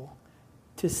incredible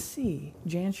to see.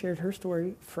 Jan shared her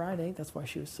story Friday. That's why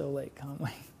she was so late,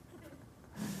 Conway.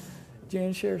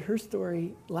 Jan shared her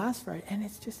story last Friday, and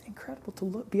it's just incredible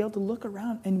to be able to look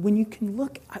around. And when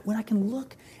I can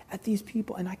look at these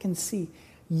people and I can see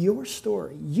your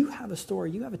story, you have a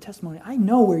story, you have a testimony. I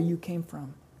know where you came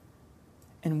from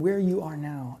and where you are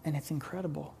now, and it's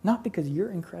incredible. Not because you're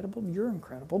incredible,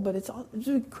 but it's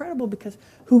incredible because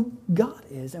who God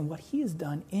is and what He has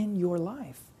done in your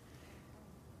life.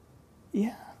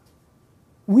 Yeah.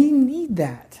 We need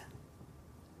that.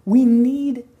 We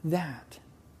need that.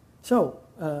 So,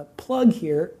 plug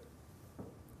here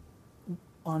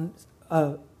on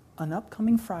an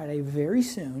upcoming Friday very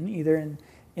soon, either in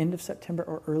end of September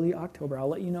or early October. I'll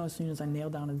let you know as soon as I nail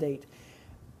down a date.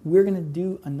 We're going to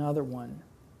do another one.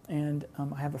 And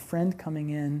I have a friend coming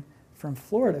in from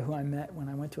Florida who I met when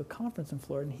I went to a conference in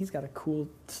Florida, and he's got a cool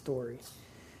story.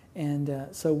 And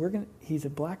so he's a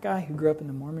black guy who grew up in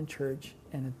the Mormon church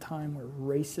in a time where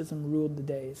racism ruled the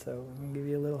day. So I'm going to give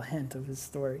you a little hint of his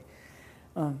story.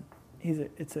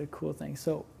 it's a cool thing.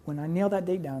 So when I nail that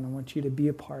date down, I want you to be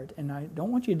a part. And I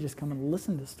don't want you to just come and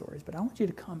listen to stories, but I want you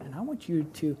to come and I want you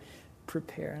to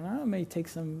prepare. And I know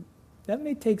that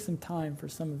may take some time for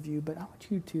some of you, but I want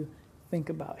you to think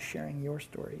about sharing your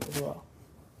story as well.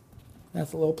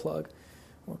 That's a little plug.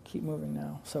 We'll keep moving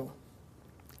now. So,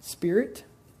 spirit,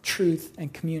 truth,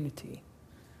 and community.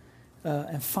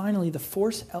 And finally, the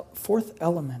fourth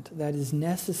element that is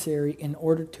necessary in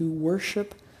order to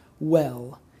worship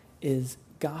well is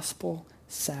gospel,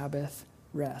 Sabbath,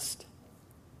 rest.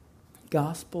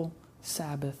 Gospel,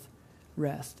 Sabbath,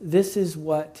 rest. This is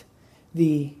what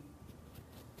the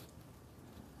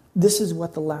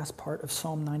last part of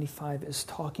Psalm 95 is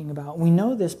talking about. We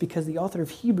know this because the author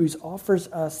of Hebrews offers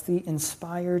us the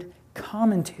inspired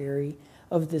commentary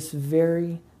of this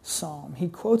very psalm. He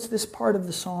quotes this part of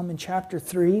the psalm in chapter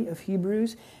 3 of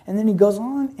Hebrews, and then he goes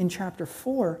on in chapter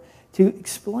 4 to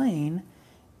explain.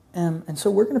 And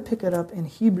so we're going to pick it up in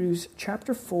Hebrews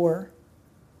chapter 4,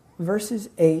 verses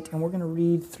 8, and we're going to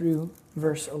read through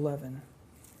verse 11.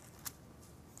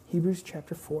 Hebrews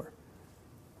chapter 4.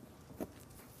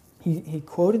 He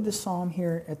quoted the psalm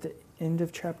here at the end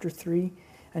of chapter 3,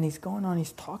 and he's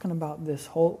talking about this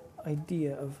whole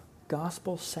idea of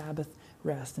gospel, Sabbath,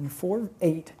 rest. In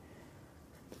 4:8,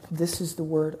 this is the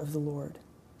word of the Lord.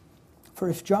 For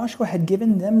if Joshua had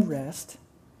given them rest,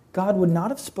 God would not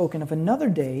have spoken of another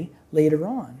day later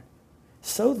on.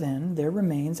 So then, there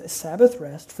remains a Sabbath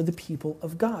rest for the people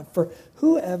of God. For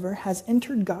whoever has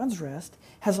entered God's rest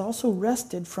has also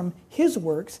rested from his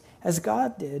works as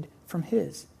God did from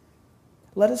his.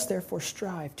 Let us therefore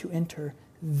strive to enter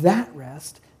that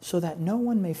rest so that no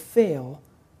one may fall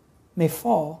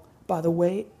by the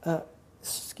way,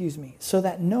 so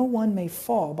that no one may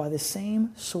fall by the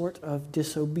same sort of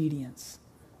disobedience.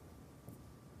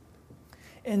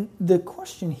 And the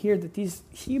question here that these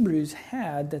Hebrews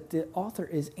had, that the author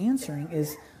is answering,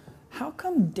 is how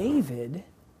come David,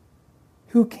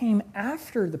 who came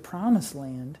after the promised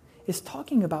land, is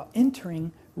talking about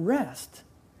entering rest?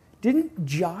 Didn't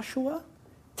Joshua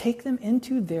take them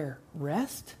into their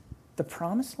rest, the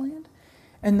promised land?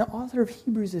 And the author of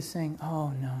Hebrews is saying,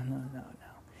 oh, no.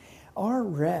 Our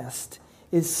rest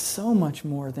is so much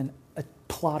more than a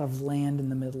plot of land in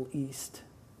the Middle East.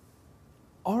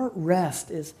 Our rest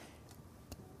is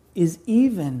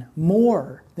even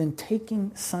more than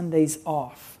taking Sundays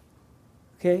off.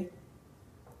 Okay?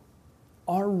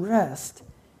 Our rest,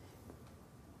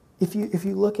 if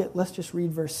you look at, let's just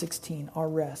read verse 16, our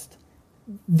rest.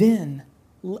 Then,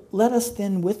 let us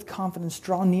then with confidence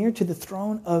draw near to the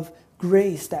throne of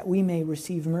grace that we may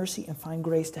receive mercy and find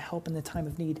grace to help in the time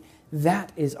of need.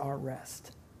 That is our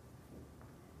rest.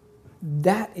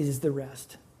 That is the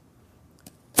rest.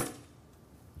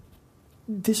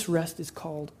 This rest is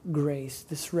called grace.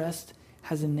 This rest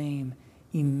has a name,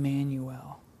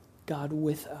 Emmanuel, God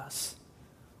with us.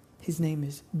 His name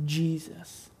is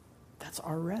Jesus. That's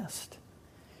our rest.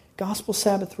 Gospel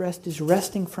Sabbath rest is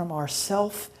resting from our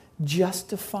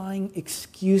self-justifying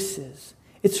excuses.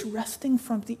 It's resting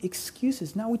from the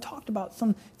excuses. Now, we talked about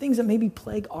some things that maybe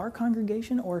plague our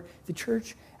congregation or the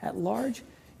church at large.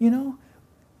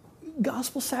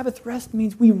 Gospel Sabbath rest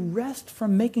means we rest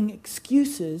from making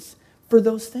excuses for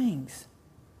those things.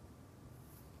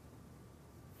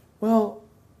 Well,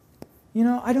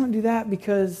 I don't do that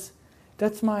because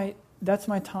that's my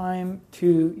time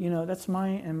to, that's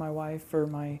mine and my wife or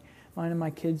mine and my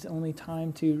kids' only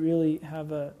time to really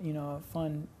have a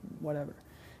fun whatever.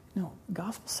 No,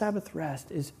 gospel Sabbath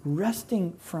rest is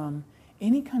resting from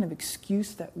any kind of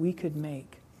excuse that we could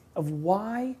make of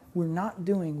why we're not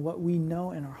doing what we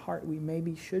know in our heart we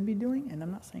maybe should be doing. And I'm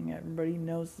not saying everybody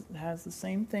has the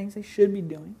same things they should be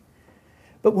doing.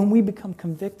 But when we become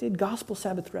convicted, gospel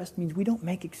Sabbath rest means we don't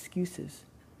make excuses.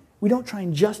 We don't try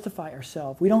and justify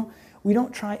ourselves. We don't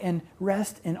try and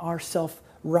rest in our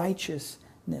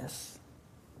self-righteousness.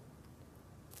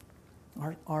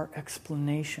 Our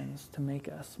explanations to make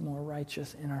us more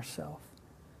righteous in ourselves.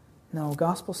 No,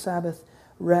 gospel Sabbath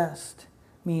rest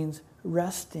means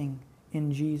resting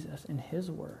in Jesus, in His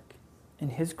work, in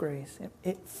His grace.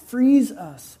 It frees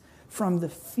us from the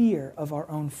fear of our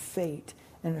own fate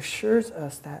and assures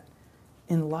us that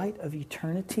in light of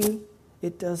eternity,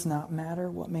 it does not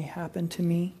matter what may happen to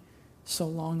me so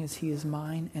long as He is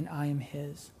mine and I am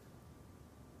His.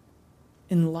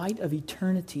 In light of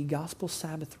eternity, gospel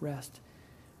Sabbath rest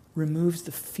removes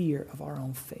the fear of our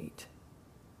own fate.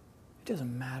 It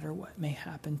doesn't matter what may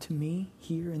happen to me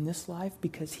here in this life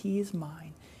because He is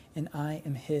mine and I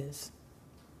am His.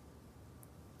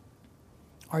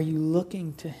 Are you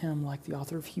looking to Him like the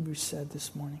author of Hebrews said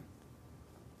this morning?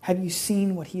 Have you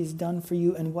seen what he has done for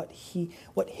you and what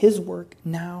his work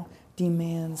now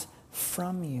demands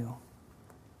from you?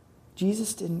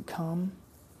 Jesus didn't come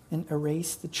and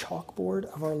erase the chalkboard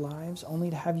of our lives only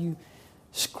to have you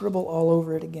scribble all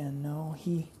over it again. No,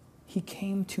 he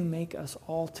came to make us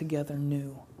altogether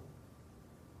new.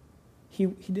 He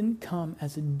didn't come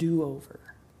as a do-over.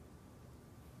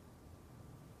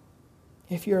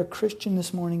 If you're a Christian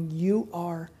this morning, you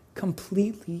are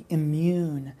completely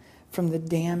immune from the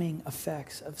damning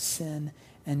effects of sin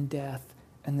and death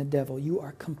and the devil. You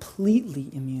are completely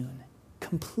immune.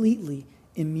 Completely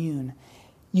immune.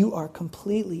 You are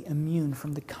completely immune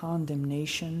from the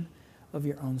condemnation of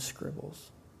your own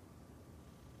scribbles.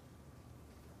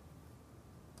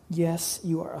 Yes,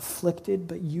 you are afflicted,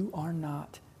 but you are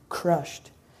not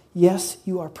crushed. Yes,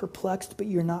 you are perplexed, but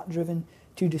you're not driven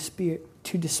to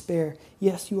despair.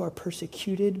 Yes, you are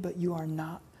persecuted, but you are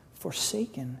not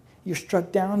forsaken. You're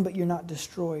struck down, but you're not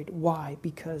destroyed. Why?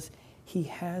 Because he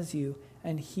has you,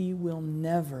 and he will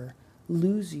never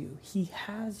lose you. He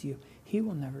has you. He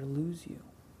will never lose you.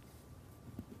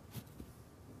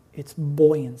 It's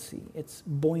buoyancy. It's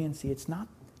buoyancy. It's not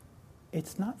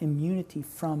immunity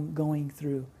from going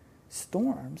through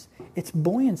storms. It's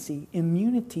buoyancy,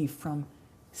 immunity from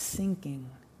sinking.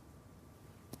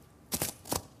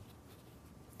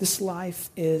 This life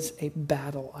is a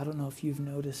battle. I don't know if you've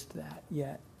noticed that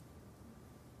yet.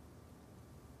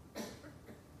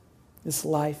 This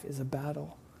life is a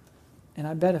battle. And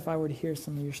I bet if I were to hear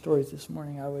some of your stories this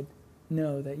morning, I would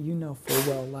know that you know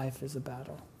full well life is a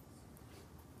battle.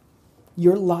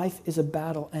 Your life is a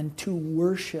battle, and to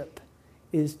worship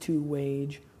is to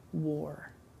wage war.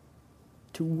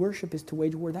 To worship is to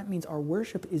wage war. That means our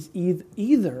worship is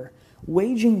either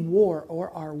waging war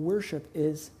or our worship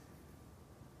is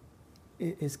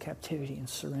captivity and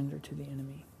surrender to the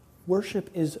enemy. Worship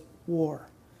is war.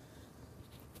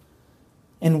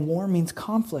 And war means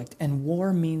conflict, and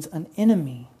war means an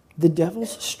enemy. The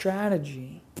devil's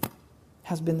strategy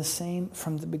has been the same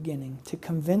from the beginning, to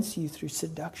convince you through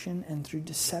seduction and through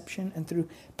deception and through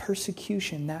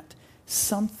persecution that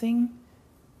something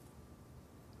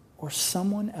or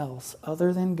someone else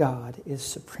other than God is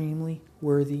supremely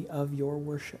worthy of your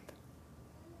worship.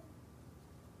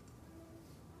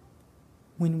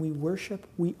 When we worship,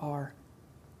 we are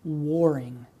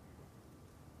warring.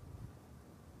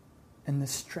 And the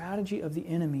strategy of the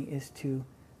enemy is to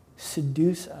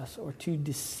seduce us or to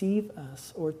deceive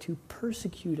us or to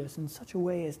persecute us in such a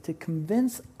way as to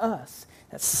convince us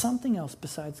that something else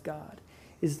besides God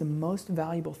is the most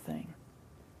valuable thing.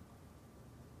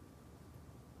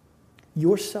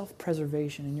 Your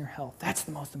self-preservation and your health, that's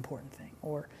the most important thing.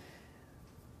 Or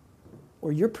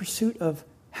your pursuit of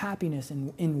happiness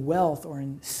in wealth or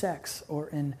in sex or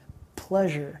in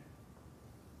pleasure,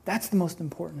 that's the most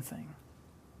important thing.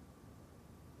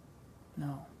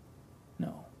 No.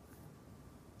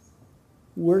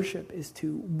 Worship is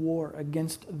to war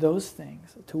against those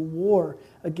things, to war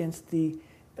against the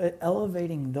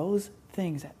elevating those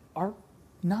things that are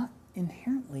not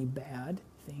inherently bad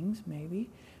things, maybe,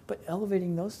 but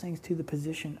elevating those things to the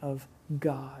position of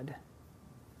God.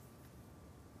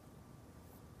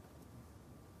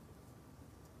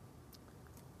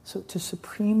 So to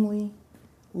supremely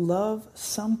love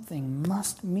something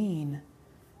must mean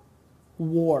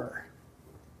war,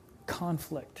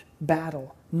 conflict,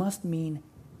 battle, must mean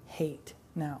hate.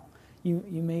 Now, you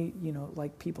may,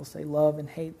 like people say love and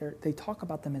hate, they talk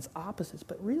about them as opposites,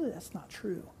 but really that's not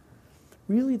true.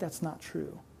 Really that's not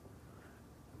true.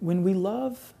 When we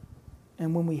love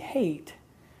and when we hate,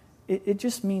 it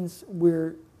just means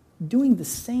we're doing the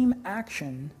same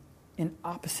action in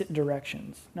opposite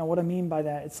directions. Now, what I mean by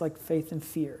that, it's like faith and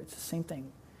fear. It's the same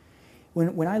thing.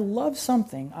 When I love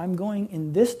something, I'm going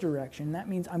in this direction. That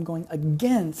means I'm going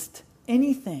against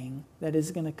anything that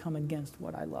is going to come against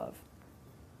what I love.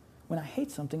 When I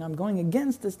hate something, I'm going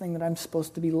against this thing that I'm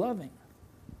supposed to be loving.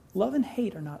 Love and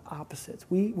hate are not opposites.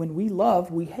 When we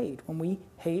love, we hate. When we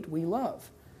hate, we love.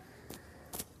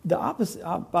 The opposite,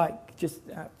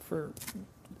 for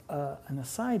an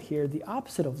aside here, the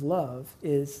opposite of love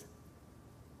is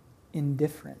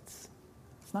indifference.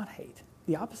 It's not hate.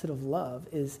 The opposite of love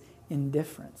is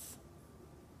indifference.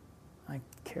 I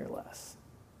care less.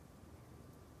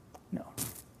 No.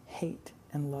 Hate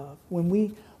and love. When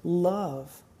we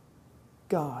love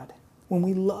God, when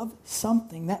we love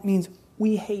something, that means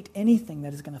we hate anything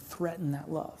that is going to threaten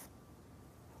that love.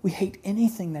 We hate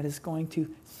anything that is going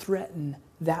to threaten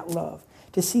that love.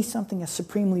 To see something as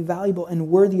supremely valuable and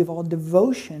worthy of all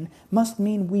devotion must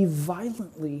mean we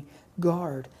violently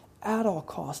guard at all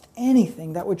cost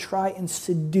anything that would try and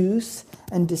seduce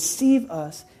and deceive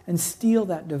us and steal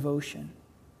that devotion.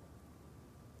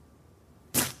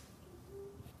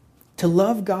 To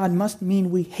love God must mean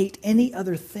we hate any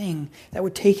other thing that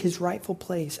would take his rightful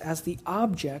place as the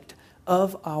object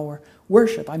of our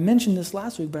worship. I mentioned this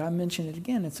last week, but I mention it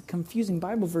again. It's a confusing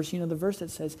Bible verse. You know, the verse that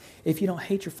says, if you don't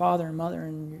hate your father and mother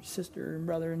and your sister and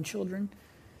brother and children,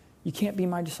 you can't be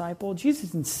my disciple. Jesus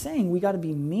isn't saying we got to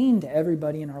be mean to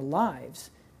everybody in our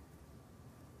lives.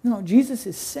 No, Jesus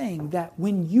is saying that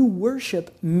when you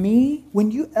worship me, when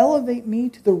you elevate me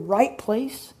to the right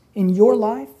place in your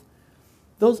life,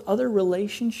 those other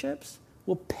relationships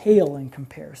will pale in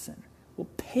comparison.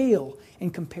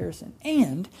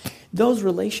 And those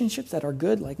relationships that are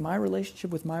good, like my relationship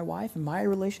with my wife and my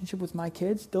relationship with my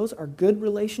kids, those are good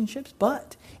relationships.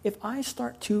 But if I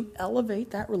start to elevate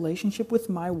that relationship with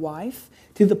my wife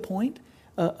to the point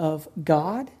of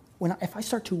God, if I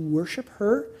start to worship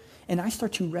her and I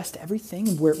start to rest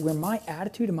everything where my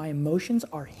attitude and my emotions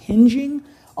are hinging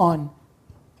on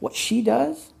what she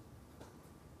does,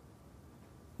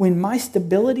 when my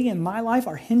stability in my life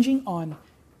are hinging on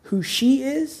who she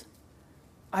is,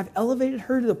 I've elevated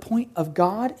her to the point of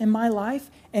God in my life,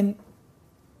 and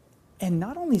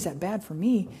not only is that bad for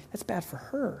me, that's bad for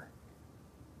her.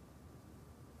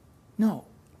 No,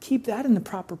 keep that in the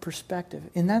proper perspective,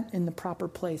 in the proper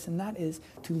place, and that is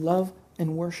to love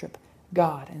and worship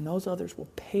God, and those others will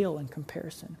pale in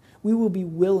comparison. We will be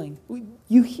willing.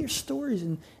 You hear stories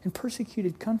in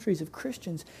persecuted countries of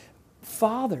Christians,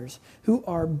 fathers who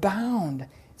are bound,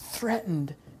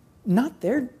 threatened, not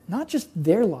just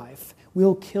their life.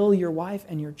 We'll kill your wife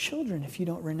and your children if you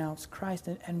don't renounce Christ.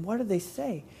 And what do they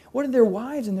say? What do their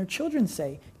wives and their children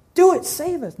say? Do it,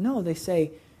 save us. No, they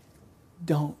say,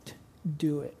 don't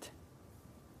do it.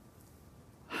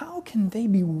 How can they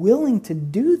be willing to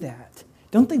do that?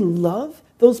 Don't they love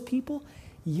those people?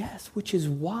 Yes, which is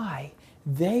why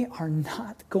they are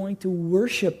not going to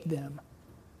worship them.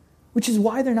 Which is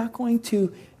why they're not going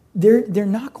to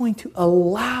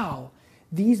allow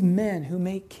these men who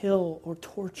may kill or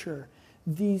torture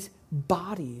these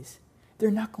bodies, they're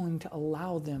not going to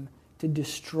allow them to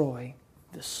destroy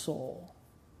the soul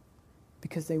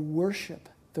because they worship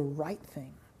the right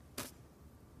thing.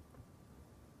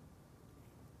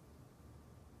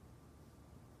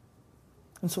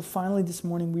 And so finally this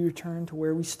morning we return to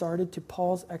where we started, to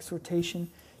Paul's exhortation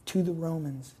to the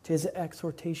Romans, to his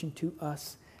exhortation to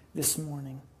us this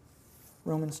morning.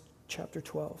 Romans chapter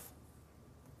 12.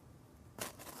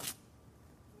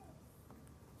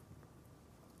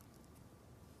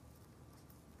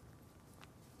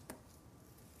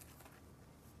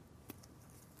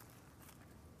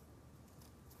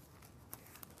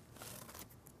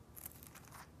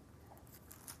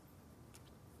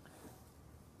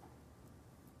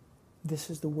 This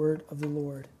is the word of the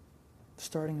Lord,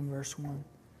 starting in verse 1.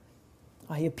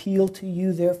 I appeal to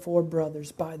you, therefore,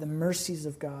 brothers, by the mercies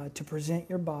of God, to present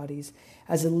your bodies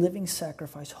as a living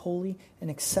sacrifice, holy and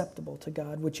acceptable to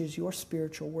God, which is your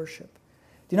spiritual worship.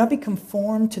 Do not be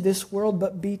conformed to this world,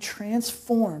 but be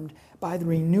transformed by the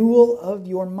renewal of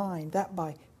your mind, that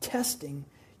by testing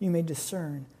you may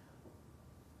discern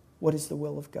what is the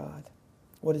will of God,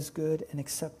 what is good and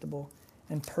acceptable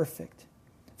and perfect.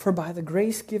 For by the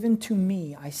grace given to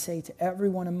me, I say to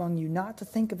everyone among you not to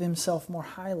think of himself more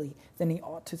highly than he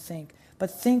ought to think,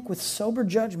 but think with sober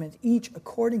judgment, each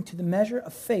according to the measure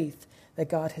of faith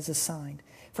that God has assigned.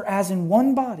 For as in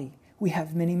one body we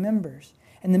have many members,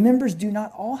 and the members do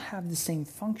not all have the same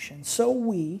function, so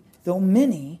we, though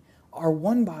many, are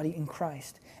one body in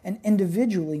Christ, and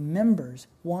individually members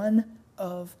one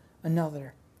of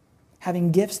another,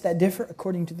 having gifts that differ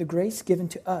according to the grace given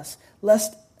to us,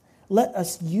 let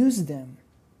us use them.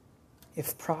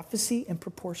 If prophecy, in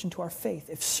proportion to our faith.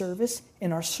 If service,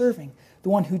 in our serving. The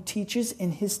one who teaches,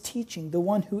 in his teaching. The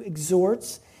one who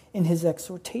exhorts, in his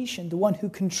exhortation. The one who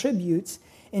contributes,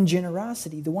 in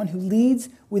generosity. The one who leads,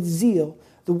 with zeal.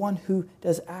 The one who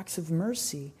does acts of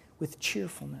mercy, with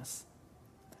cheerfulness.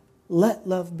 Let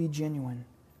love be genuine.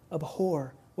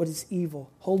 Abhor what is evil.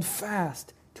 Hold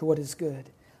fast to what is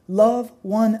good. Love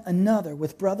one another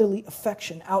with brotherly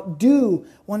affection. Outdo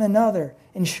one another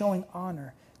in showing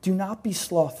honor. Do not be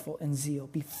slothful in zeal.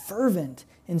 Be fervent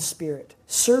in spirit.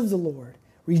 Serve the Lord.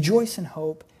 Rejoice in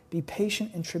hope. Be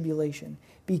patient in tribulation.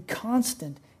 Be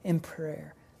constant in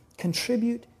prayer.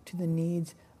 Contribute to the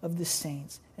needs of the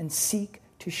saints and seek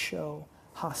to show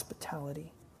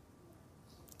hospitality.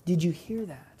 Did you hear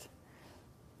that?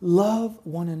 Love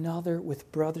one another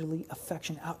with brotherly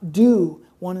affection. Outdo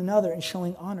one another in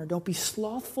showing honor. Don't be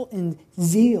slothful in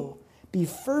zeal. Be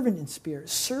fervent in spirit.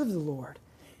 Serve the Lord.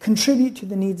 Contribute to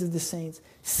the needs of the saints.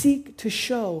 Seek to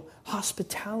show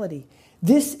hospitality.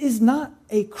 This is not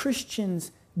a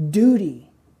Christian's duty.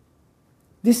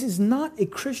 This is not a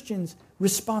Christian's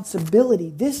responsibility.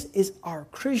 This is our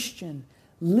Christian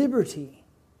liberty.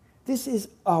 This is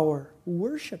our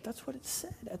worship. That's what it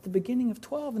said at the beginning of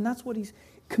 12, and that's what he's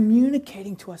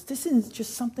communicating to us. This isn't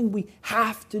just something we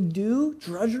have to do,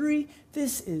 drudgery.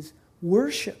 This is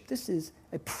worship. This is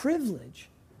a privilege.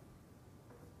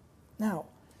 Now,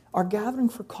 our gathering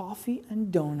for coffee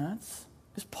and donuts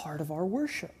is part of our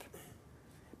worship.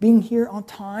 Being here on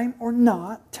time or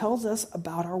not tells us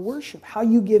about our worship. How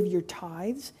you give your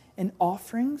tithes and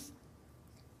offerings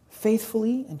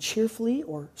faithfully and cheerfully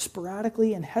or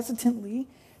sporadically and hesitantly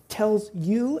tells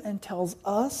you and tells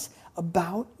us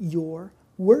about your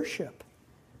worship.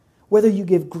 Whether you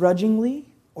give grudgingly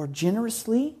or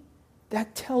generously,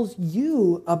 that tells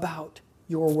you about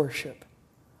your worship,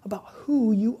 about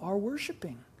who you are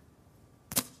worshiping.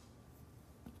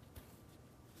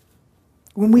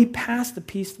 When we pass the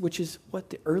peace, which is what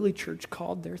the early church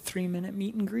called their 3-minute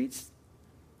meet and greets,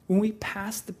 when we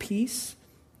pass the peace,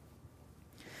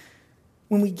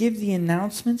 when we give the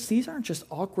announcements, these aren't just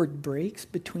awkward breaks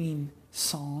between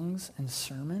songs and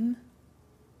sermon.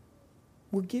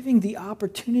 We're giving the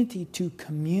opportunity to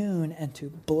commune and to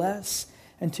bless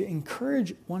and to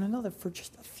encourage one another for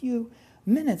just a few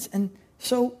minutes. And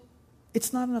so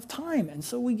it's not enough time. And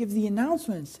so we give the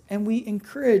announcements and we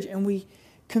encourage and we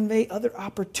convey other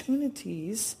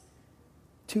opportunities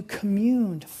to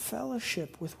commune, to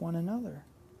fellowship with one another.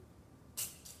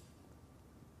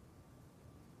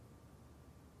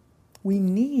 We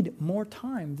need more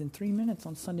time than 3 minutes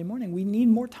on Sunday morning. We need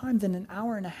more time than an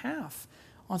hour and a half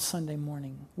on Sunday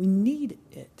morning. We need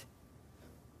it.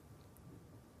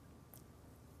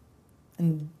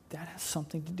 And that has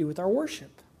something to do with our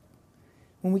worship.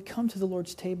 When we come to the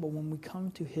Lord's table, when we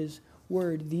come to His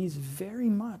Word, these very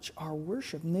much are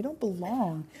worship. And they don't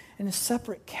belong in a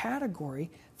separate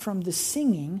category from the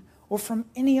singing or from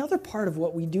any other part of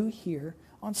what we do here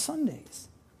on Sundays.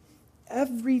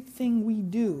 Everything we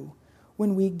do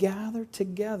when we gather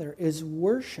together is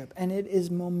worship, and it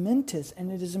is momentous,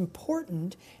 and it is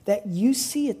important that you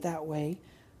see it that way.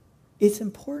 It's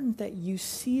important that you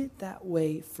see it that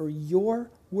way for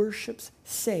your worship's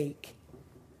sake,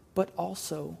 but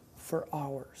also for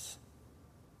ours,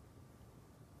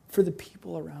 for the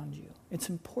people around you. It's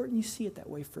important you see it that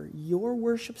way for your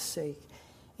worship's sake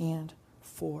and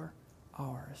for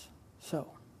ours.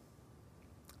 So,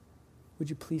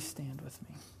 would you please stand with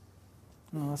me?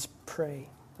 Now let's pray.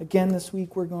 Again, this week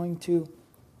I'm going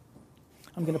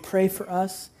to pray for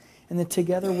us, and then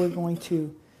together we're going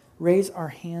to raise our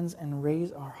hands and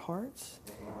raise our hearts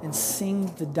and sing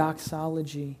the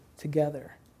doxology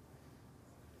together.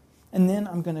 And then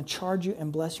I'm going to charge you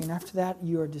and bless you. And after that,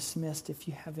 you are dismissed. If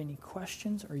you have any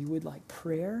questions or you would like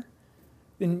prayer,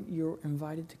 then you're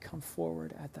invited to come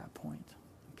forward at that point.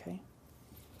 Okay?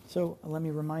 So let me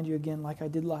remind you again, like I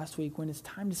did last week, when it's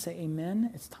time to say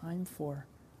amen, it's time for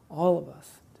all of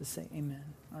us to say amen.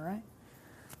 All right?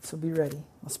 So be ready.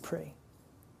 Let's pray.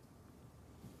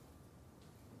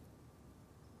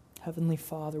 Heavenly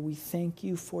Father, we thank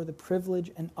you for the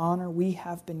privilege and honor we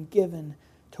have been given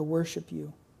to worship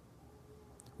you.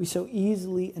 We so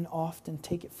easily and often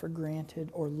take it for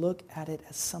granted or look at it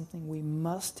as something we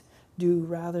must do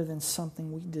rather than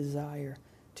something we desire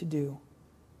to do.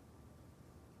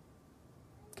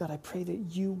 God, I pray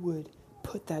that you would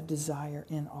put that desire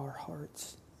in our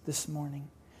hearts this morning.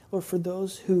 Lord, for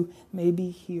those who may be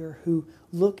here who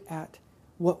look at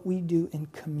what we do in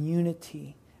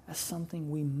community as something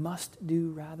we must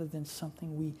do rather than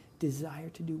something we desire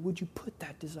to do, would you put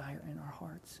that desire in our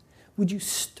hearts? Would you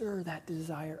stir that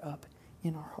desire up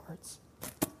in our hearts?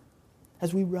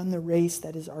 As we run the race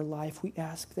that is our life, we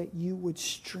ask that you would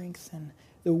strengthen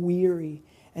the weary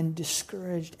and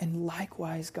discouraged, and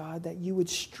likewise, God, that you would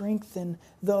strengthen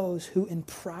those who in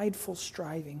prideful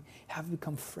striving have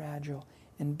become fragile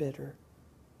and bitter.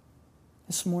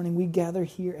 This morning we gather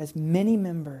here as many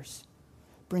members,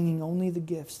 bringing only the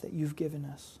gifts that you've given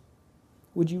us.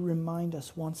 Would you remind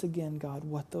us once again, God,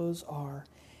 what those are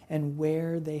and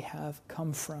where they have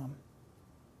come from?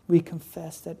 We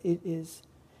confess that it is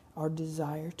our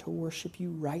desire to worship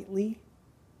you rightly.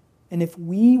 And if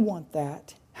we want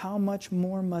that, how much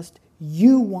more must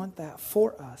you want that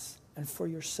for us and for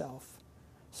yourself?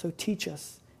 So teach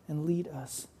us and lead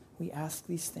us. We ask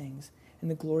these things in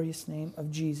the glorious name of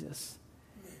Jesus.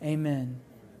 Amen.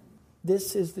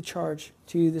 This is the charge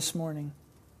to you this morning.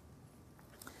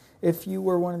 If you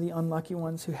were one of the unlucky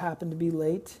ones who happened to be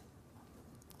late,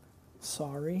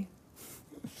 sorry.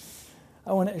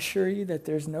 I want to assure you that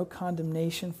there's no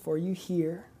condemnation for you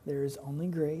here. There is only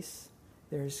grace.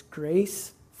 There's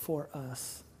grace for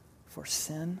us, for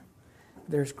sin.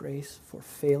 There's grace for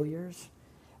failures.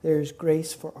 There is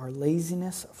grace for our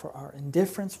laziness, for our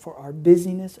indifference, for our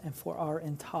busyness, and for our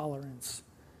intolerance.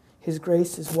 His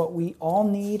grace is what we all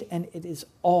need, and it is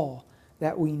all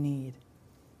that we need.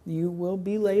 You will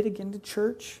be late again to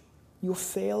church. You'll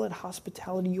fail at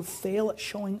hospitality. You'll fail at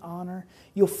showing honor.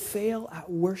 You'll fail at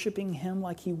worshiping Him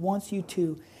like He wants you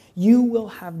to. You will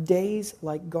have days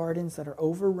like gardens that are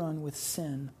overrun with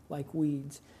sin like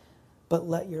weeds. But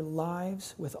let your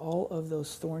lives, with all of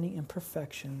those thorny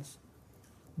imperfections,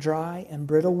 dry and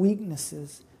brittle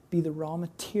weaknesses, be the raw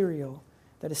material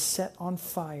that is set on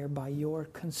fire by your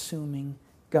consuming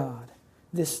God.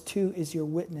 This too is your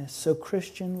witness. So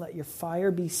Christian, let your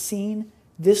fire be seen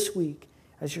this week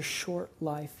as your short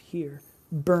life here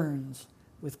burns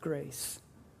with grace.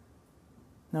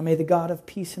 Now may the God of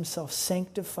peace Himself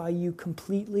sanctify you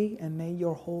completely, and may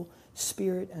your whole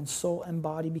spirit and soul and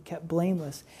body be kept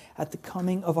blameless at the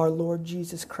coming of our Lord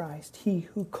Jesus Christ. He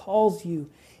who calls you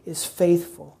is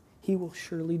faithful. He will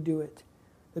surely do it.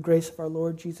 The grace of our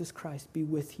Lord Jesus Christ be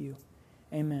with you.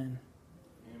 Amen.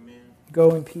 Amen.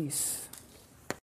 Go in peace.